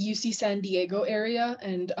leaving the UC San Diego area,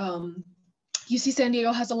 and UC San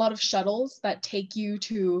Diego has a lot of shuttles that take you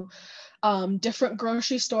to different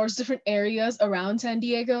grocery stores, different areas around San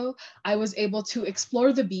Diego. I was able to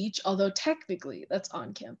explore the beach, although technically that's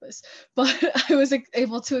on campus, but I was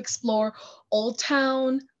able to explore Old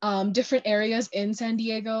Town, different areas in San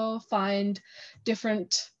Diego, find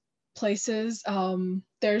different places.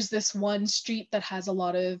 There's this one street that has a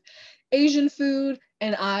lot of Asian food,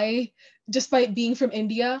 and despite being from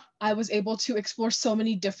India, I was able to explore so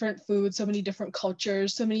many different foods, so many different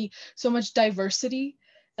cultures, so much diversity.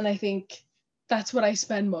 And I think that's what I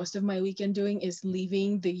spend most of my weekend doing, is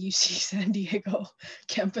leaving the UC San Diego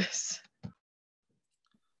campus.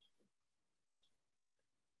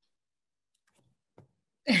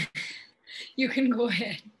 You can go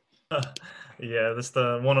ahead. Yeah, that's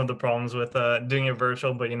one of the problems with doing it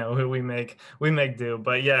virtual, but you know, we make do.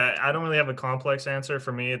 But yeah, I don't really have a complex answer.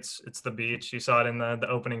 For me, it's the beach. You saw it in the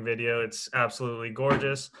opening video. It's absolutely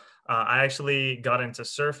gorgeous. I actually got into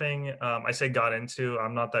surfing. I say got into,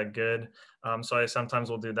 I'm not that good. So I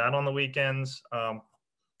sometimes will do that on the weekends.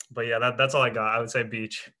 But yeah, that's all I got. I would say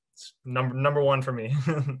beach. It's number one for me.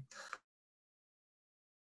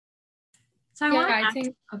 So I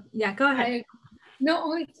think, yeah, go ahead.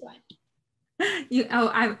 No, it's fine.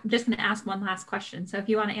 I'm just going to ask one last question. So if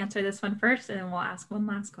you want to answer this one first, and then we'll ask one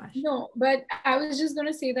last question. No, but I was just going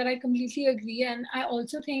to say that I completely agree. And I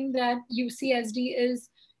also think that UCSD is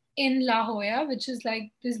in La Jolla, which is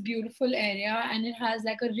like this beautiful area, and it has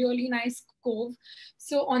like a really nice cove.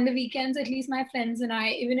 So on the weekends, at least my friends and I,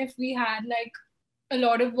 even if we had like a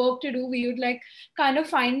lot of work to do, we would like kind of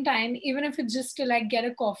find time, even if it's just to like get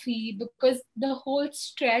a coffee, because the whole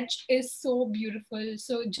stretch is so beautiful.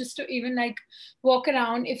 So just to even like walk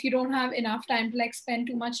around, if you don't have enough time to like spend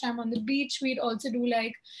too much time on the beach, we'd also do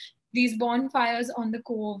like these bonfires on the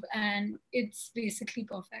cove, and it's basically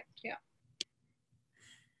perfect. Yeah.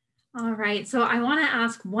 All right, so I want to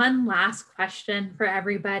ask one last question for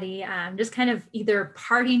everybody, just kind of either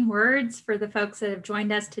parting words for the folks that have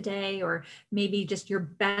joined us today, or maybe just your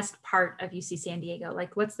best part of UC San Diego,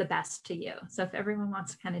 like what's the best to you? So if everyone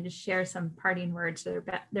wants to kind of just share some parting words, or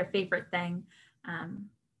their favorite thing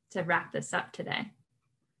to wrap this up today.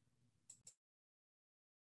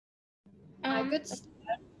 I could start.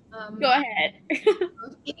 Go ahead.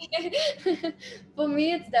 For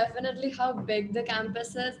me, it's definitely how big the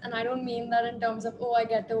campus is. And I don't mean that in terms of, oh, I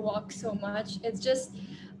get to walk so much. It's just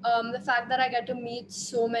the fact that I get to meet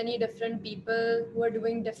so many different people who are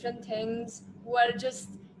doing different things, who are just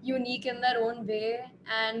unique in their own way.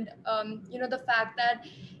 And, the fact that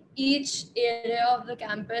each area of the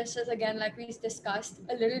campus is, again, like we discussed,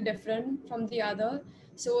 a little different from the other.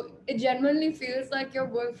 So it genuinely feels like you're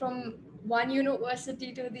going from one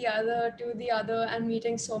university to the other and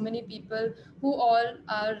meeting so many people who all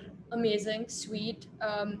are amazing, sweet,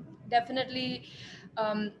 definitely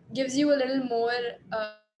gives you a little more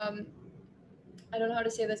I don't know how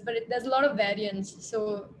to say this, but there's a lot of variance.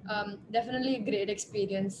 So definitely a great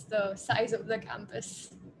experience, the size of the campus.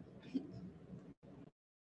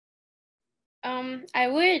 I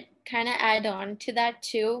would kind of add on to that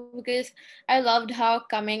too, because I loved how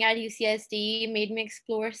coming at UCSD made me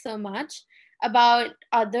explore so much about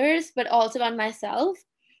others, but also about myself.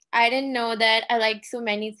 I didn't know that I liked so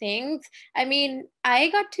many things. I mean, I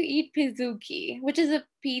got to eat pizookie, which is a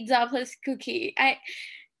pizza plus cookie.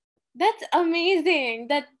 That's amazing.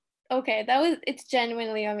 It's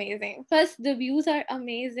genuinely amazing. Plus the views are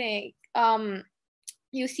amazing.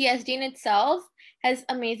 UCSD in itself has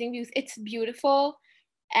amazing views. It's beautiful.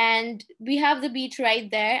 And we have the beach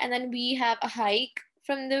right there. And then we have a hike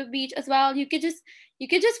from the beach as well. You could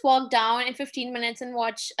just walk down in 15 minutes and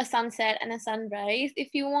watch a sunset and a sunrise if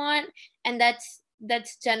you want. And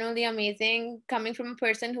that's generally amazing coming from a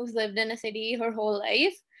person who's lived in a city her whole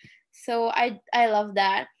life. So I love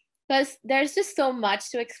that. Because there's just so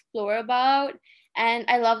much to explore about. And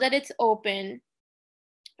I love that it's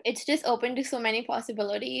just open to so many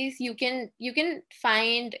possibilities. You can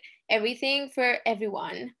find everything for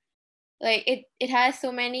everyone. Like it has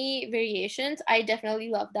so many variations. I definitely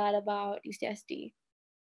love that about UCSD.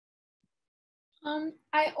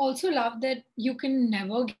 I also love that you can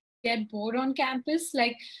never get bored on campus.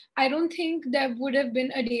 Like, I don't think there would have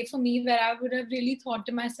been a day for me where I would have really thought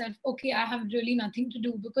to myself, okay, I have really nothing to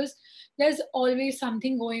do, because there's always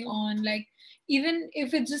something going on. Like, even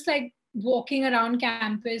if it's just like walking around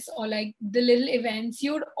campus or like the little events,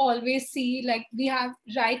 you'd always see, like, we have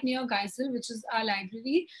right near Geisel, which is our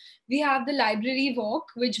library, we have the library walk,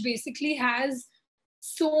 which basically has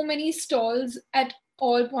so many stalls at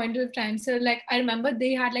all point of time. So like I remember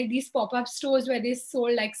they had like these pop-up stores where they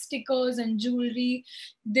sold like stickers and jewelry.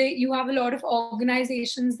 You have a lot of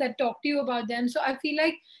organizations that talk to you about them. So I feel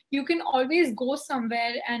like you can always go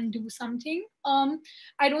somewhere and do something.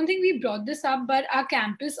 I don't think we brought this up, but our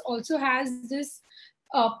campus also has this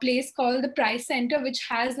place called the Price Center, which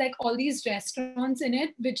has like all these restaurants in it,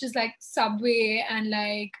 which is like Subway and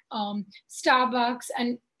like Starbucks,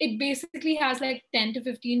 and it basically has like 10 to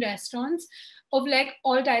 15 restaurants of like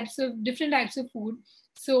all types of different types of food.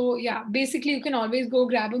 So yeah, basically you can always go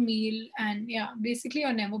grab a meal, and yeah, basically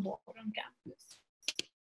you're never bored on campus.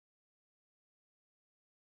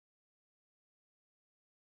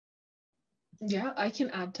 Yeah, I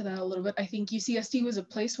can add to that a little bit. I think UCSD was a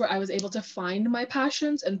place where I was able to find my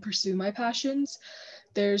passions and pursue my passions.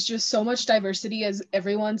 There's just so much diversity, as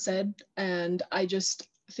everyone said, and I just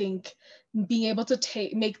think being able to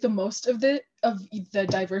make the most of the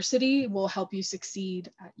diversity will help you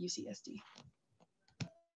succeed at UCSD.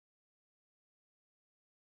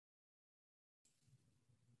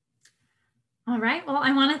 All right, well,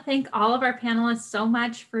 I want to thank all of our panelists so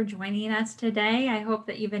much for joining us today. I hope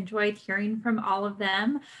that you've enjoyed hearing from all of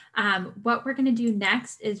them. What we're going to do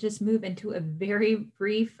next is just move into a very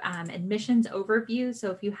brief admissions overview.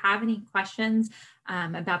 So if you have any questions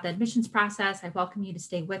about the admissions process, I welcome you to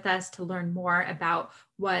stay with us to learn more about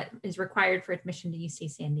what is required for admission to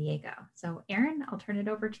UC San Diego. So Aaron, I'll turn it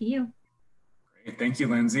over to you. Great, thank you,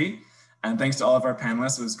 Lindsay. And thanks to all of our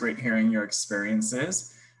panelists. It was great hearing your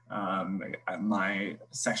experiences. My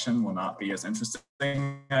section will not be as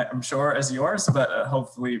interesting, I'm sure, as yours, but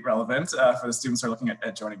hopefully relevant for the students who are looking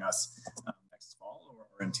at joining us next fall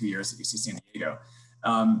or in 2 years at UC San Diego.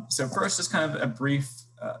 So first, just kind of a brief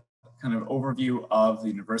kind of overview of the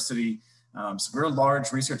university. So we're a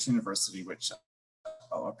large research university, which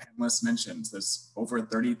our panelists mentioned. There's over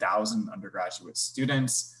 30,000 undergraduate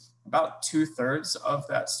students. About 2/3 of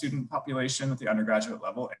that student population at the undergraduate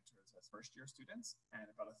level first-year students, and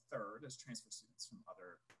about 1/3 is transfer students from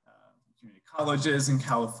other community colleges in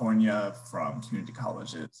California, from community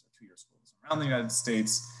colleges or 2-year schools around the United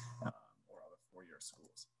States, or other 4-year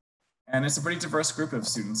schools. And it's a pretty diverse group of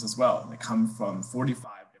students as well. They come from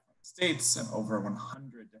 45 different states and over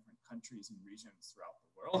 100 different countries and regions throughout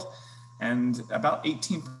the world. And about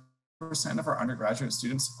 18% of our undergraduate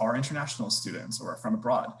students are international students or from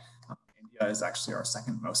abroad. India India is actually our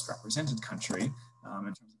second most represented country in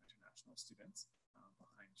terms of international students,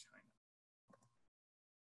 behind China.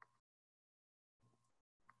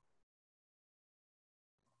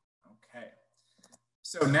 Okay,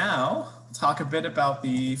 so now talk a bit about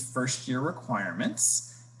the first year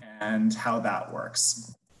requirements and how that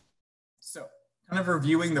works. So kind of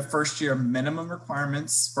reviewing the first year minimum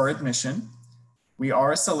requirements for admission. We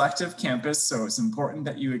are a selective campus, so it's important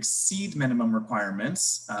that you exceed minimum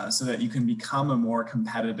requirements so that you can become a more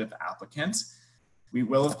competitive applicant. We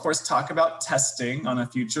will, of course, talk about testing on a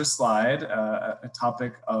future slide, a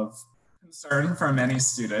topic of concern for many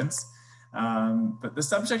students. But the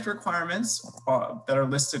subject requirements that are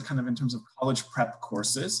listed kind of in terms of college prep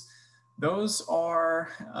courses, those are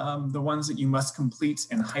the ones that you must complete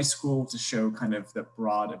in high school to show kind of the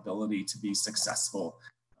broad ability to be successful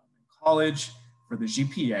in college. For the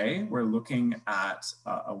GPA, we're looking at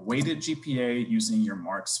a weighted GPA using your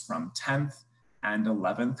marks from 10th and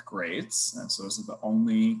 11th grades. And so those are the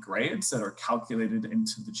only grades that are calculated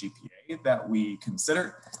into the GPA that we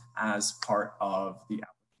consider as part of the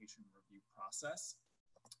application review process.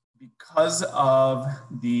 Because of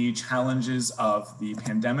the challenges of the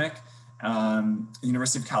pandemic, the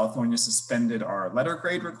University of California suspended our letter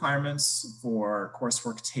grade requirements for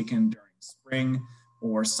coursework taken during spring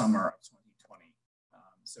or summer of 2020.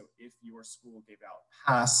 So if your school gave out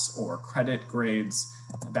pass or credit grades,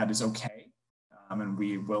 that is okay. And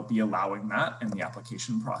we will be allowing that in the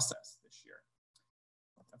application process this year.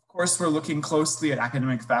 Of course, we're looking closely at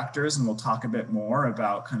academic factors, and we'll talk a bit more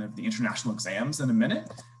about kind of the international exams in a minute.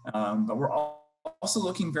 But we're also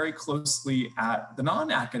looking very closely at the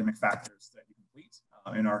non-academic factors that you complete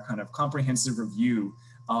in our kind of comprehensive review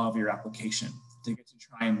of your application to get to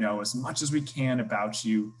try and know as much as we can about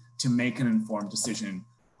you to make an informed decision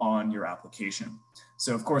on your application.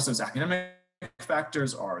 So of course, those academic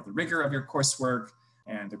factors are the rigor of your coursework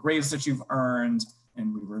and the grades that you've earned,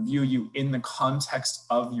 and we review you in the context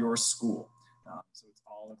of your school. So it's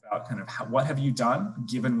all about kind of what have you done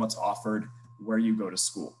given what's offered where you go to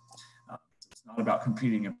school. So it's not about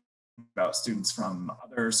competing about students from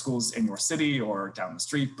other schools in your city or down the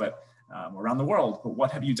street, but around the world, but what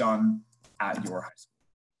have you done at your high school?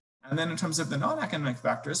 And then in terms of the non-academic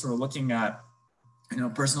factors, we're looking at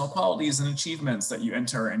personal qualities and achievements that you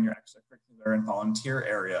enter in your extracurricular and volunteer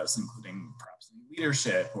areas, including perhaps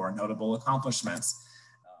leadership or notable accomplishments.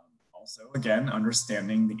 Also, again,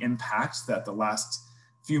 understanding the impact that the last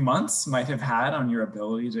few months might have had on your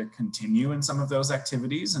ability to continue in some of those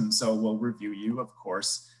activities. And so we'll review you, of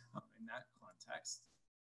course, in that context.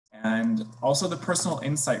 And also the personal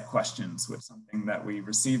insight questions, which is something that we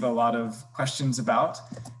receive a lot of questions about.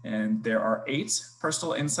 And there are 8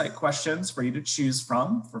 personal insight questions for you to choose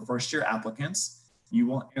from for first year applicants. You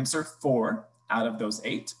will answer 4 out of those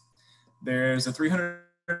 8. There's a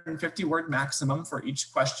 350 word maximum for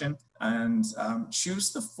each question, and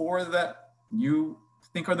choose the 4 that you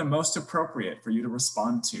think are the most appropriate for you to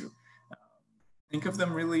respond to. Think of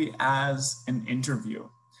them really as an interview.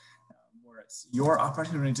 It's your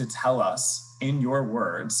opportunity to tell us in your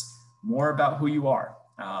words more about who you are,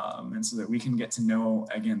 and so that we can get to know,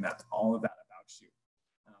 again, that all of that about you.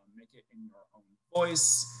 Make it in your own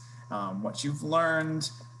voice, what you've learned,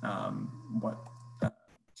 what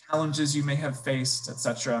challenges you may have faced,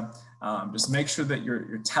 etc. Just make sure that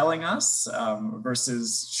you're telling us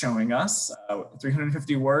versus showing us.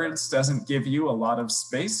 350 words doesn't give you a lot of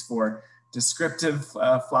space for descriptive,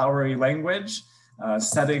 flowery language.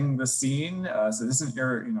 Setting the scene. So this isn't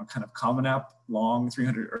your, kind of Common App long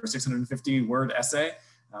 300 or 650 word essay.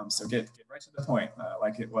 So get right to the point,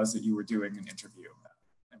 like it was that you were doing an interview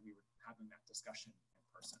and we were having that discussion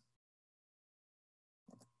in person.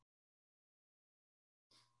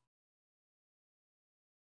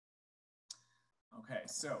 Okay,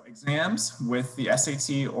 so exams with the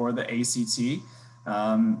SAT or the ACT.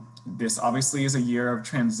 This obviously is a year of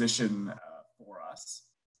transition for us.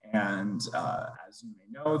 And as you may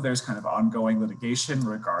know, there's kind of ongoing litigation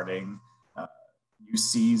regarding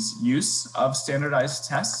UC's use of standardized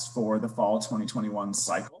tests for the fall 2021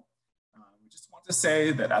 cycle. We just want to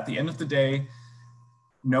say that at the end of the day,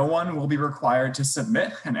 no one will be required to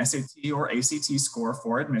submit an SAT or ACT score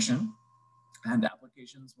for admission, and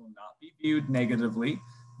applications will not be viewed negatively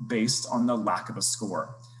based on the lack of a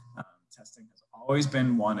score. Testing has always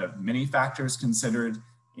been one of many factors considered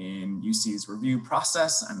in UC's review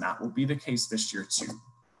process, and that will be the case this year too.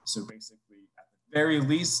 So basically, at the very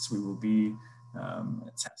least, we will be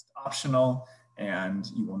test optional, and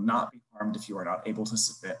you will not be harmed if you are not able to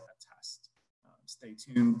submit a test. Stay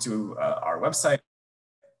tuned to our website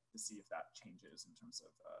to see if that changes in terms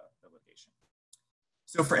of the litigation.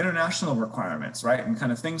 So for international requirements, right, and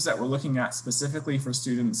kind of things that we're looking at specifically for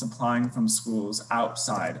students applying from schools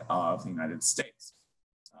outside of the United States.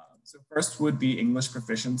 So first would be English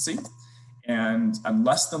proficiency. And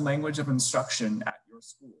unless the language of instruction at your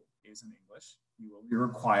school is in English, you will be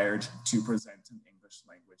required to present an English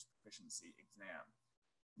language proficiency exam.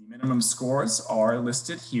 The minimum scores are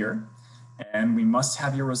listed here, and we must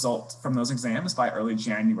have your result from those exams by early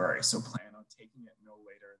January. So plan on taking it no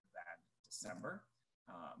later than December.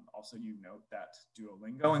 Also, you note that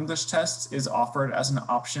Duolingo English test is offered as an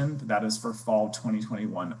option, but that is for fall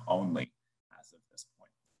 2021 only as of this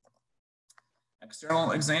point.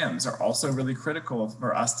 External exams are also really critical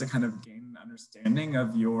for us to kind of gain an understanding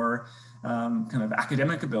of your kind of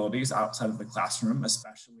academic abilities outside of the classroom,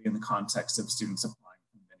 especially in the context of students applying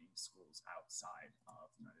from many schools outside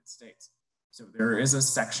of the United States. So there is a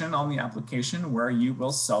section on the application where you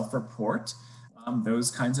will self-report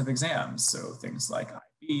those kinds of exams. So things like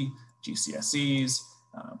IB, GCSEs,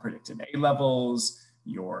 predicted A levels,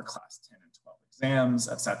 your class 10 and 12 exams,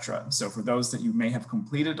 etc. So for those that you may have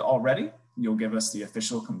completed already, you'll give us the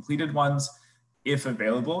official completed ones. If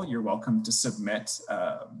available, you're welcome to submit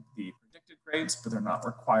the predicted grades, but they're not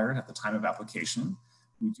required at the time of application.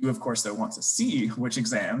 We do, of course, though, want to see which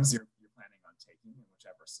exams you're planning on taking in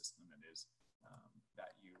whichever system it is that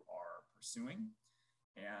you are pursuing.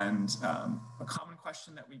 And a common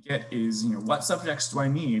question that we get is, what subjects do I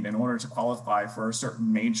need in order to qualify for a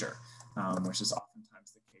certain major, which is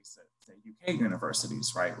oftentimes the case at, say, UK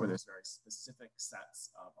universities, right, where there's very specific sets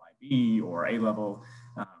of IB or A-level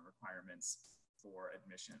requirements for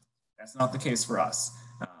admission. That's not the case for us.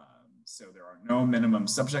 So there are no minimum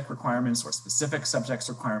subject requirements or specific subjects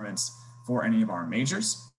requirements for any of our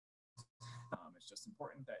majors. It's just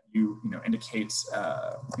important that you indicate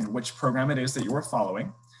which program it is that you are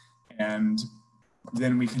following, and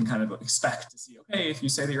then we can kind of expect to see, okay, if you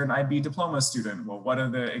say that you're an IB diploma student, well, what are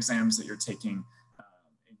the exams that you're taking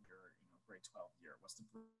in your grade 12 year? What's the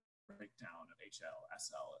breakdown of HL,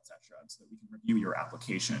 SL, etc., so that we can review your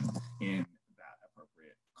application in that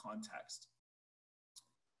appropriate context.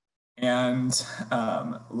 And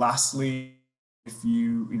lastly, if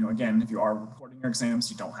you, again, if you are reporting your exams,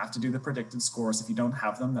 you don't have to do the predicted scores. If you don't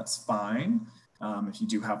have them, that's fine. If you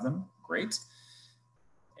do have them, great.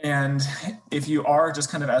 And if you are, just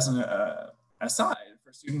kind of as an aside,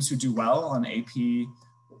 for students who do well on AP,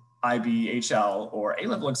 IB, HL, or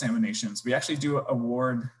A-level examinations, we actually do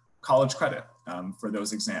award college credit for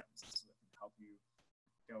those exams. So it can help you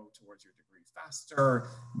go towards your degree faster,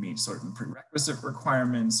 meet certain prerequisite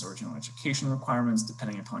requirements or general education requirements,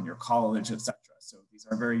 depending upon your college, etc. So these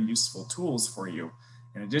are very useful tools for you.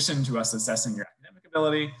 In addition to us assessing your academic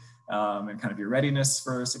ability and kind of your readiness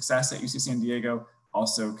for success at UC San Diego,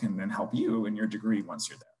 also can then help you in your degree once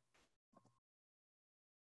you're there.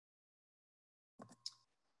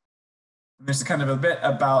 And there's kind of a bit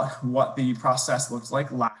about what the process looked like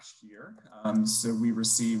last year. So we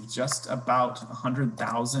received just about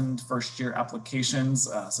 100,000 first-year applications.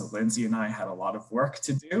 So Lindsay and I had a lot of work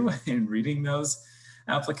to do in reading those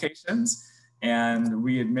applications. And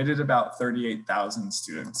we admitted about 38,000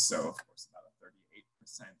 students. So of course, about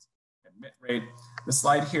a 38% admit rate. The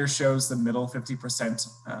slide here shows the middle 50%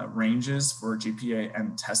 ranges for GPA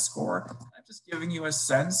and test score. I'm just giving you a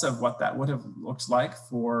sense of what that would have looked like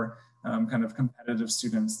for kind of competitive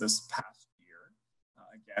students this past year.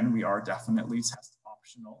 Again, we are definitely test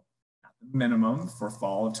optional at the minimum for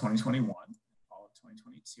fall of 2021, fall of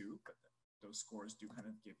 2022, but those scores do kind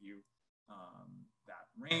of give you that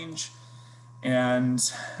range. And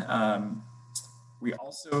we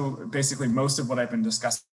also, basically most of what I've been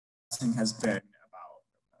discussing has been about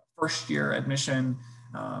first year admission.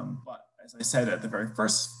 But as I said at the very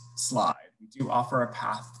first slide, we do offer a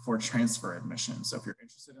path for transfer admission. So if you're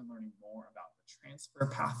interested in learning more about the transfer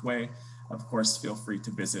pathway, of course, feel free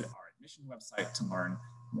to visit our admission website to learn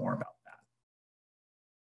more about that.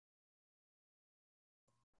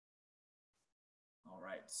 All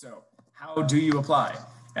right, so how do you apply?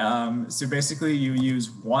 So basically you use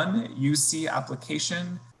one UC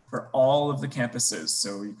application for all of the campuses.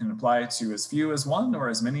 So you can apply to as few as one or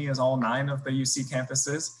as many as all 9 of the UC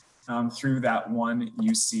campuses through that one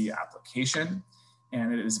UC application.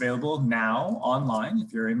 And it is available now online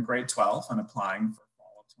if you're in grade 12 and applying for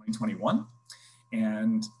fall of 2021.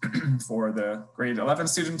 And for the grade 11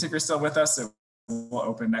 students, if you're still with us, it will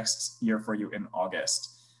open next year for you in August.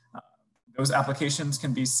 Those applications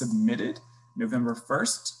can be submitted November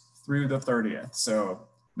 1st through the 30th. So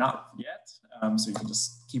not yet, so you can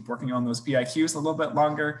just keep working on those PIQs a little bit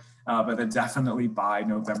longer, but then definitely by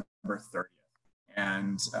November 30th.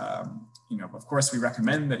 And, of course, we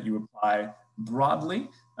recommend that you apply broadly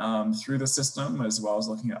through the system, as well as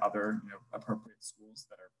looking at other appropriate schools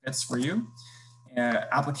that are fits for you.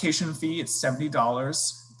 Application fee, it's $70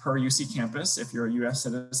 per UC campus if you're a US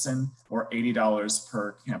citizen, or $80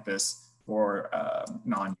 per campus for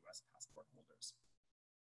non-US passport holders.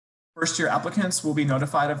 First year applicants will be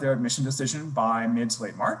notified of their admission decision by mid to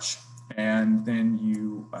late March. And then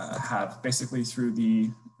you have basically through the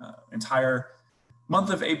entire month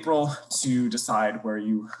of April to decide where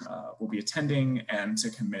you will be attending and to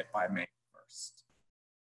commit by May 1st.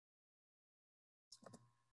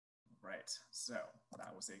 Right, so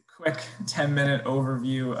that was a quick 10-minute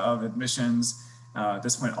overview of admissions. At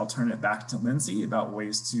this point, I'll turn it back to Lindsay about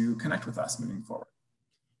ways to connect with us moving forward.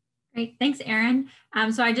 Great, thanks, Erin.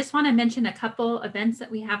 So I just want to mention a couple events that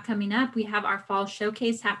we have coming up. We have our fall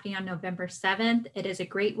showcase happening on November 7th. It is a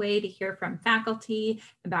great way to hear from faculty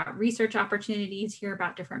about research opportunities, hear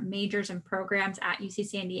about different majors and programs at UC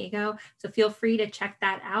San Diego. So feel free to check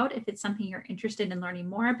that out if it's something you're interested in learning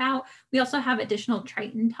more about. We also have additional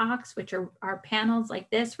Triton talks, which are panels like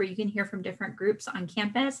this where you can hear from different groups on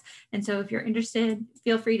campus. And so if you're interested,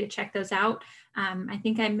 feel free to check those out. I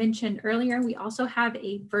think I mentioned earlier, we also have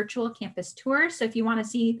a virtual campus tour. So if you want to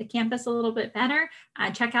see the campus a little bit better,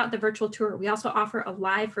 check out the virtual tour. We also offer a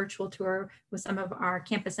live virtual tour with some of our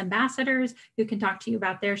campus ambassadors who can talk to you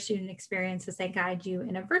about their student experience as they guide you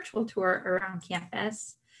in a virtual tour around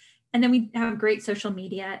campus. And then we have great social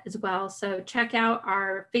media as well. So check out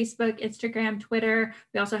our Facebook, Instagram, Twitter.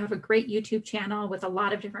 We also have a great YouTube channel with a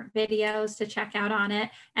lot of different videos to check out on it.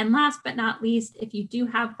 And last but not least, if you do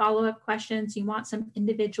have follow-up questions, you want some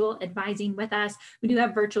individual advising with us, we do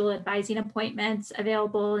have virtual advising appointments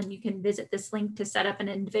available, and you can visit this link to set up an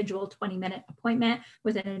individual 20-minute appointment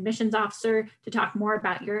with an admissions officer to talk more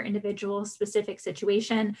about your individual specific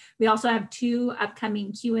situation. We also have 2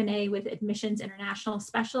 upcoming Q&A with Admissions International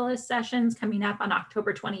Specialists sessions coming up on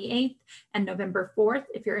October 28th and November 4th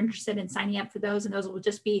if you're interested in signing up for those. And those will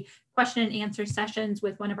just be question and answer sessions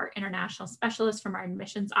with one of our international specialists from our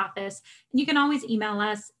admissions office. And you can always email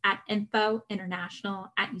us at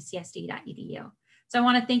info.international@ucsd.edu. So I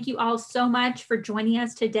want to thank you all so much for joining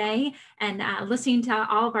us today and listening to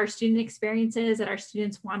all of our student experiences that our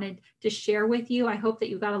students wanted to share with you. I hope that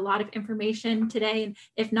you got a lot of information today. And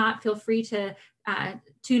if not, feel free to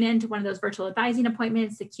tune in to one of those virtual advising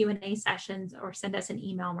appointments, the Q&A sessions, or send us an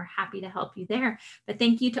email and we're happy to help you there. But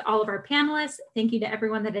thank you to all of our panelists. Thank you to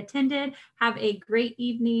everyone that attended. Have a great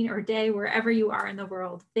evening or day wherever you are in the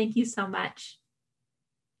world. Thank you so much.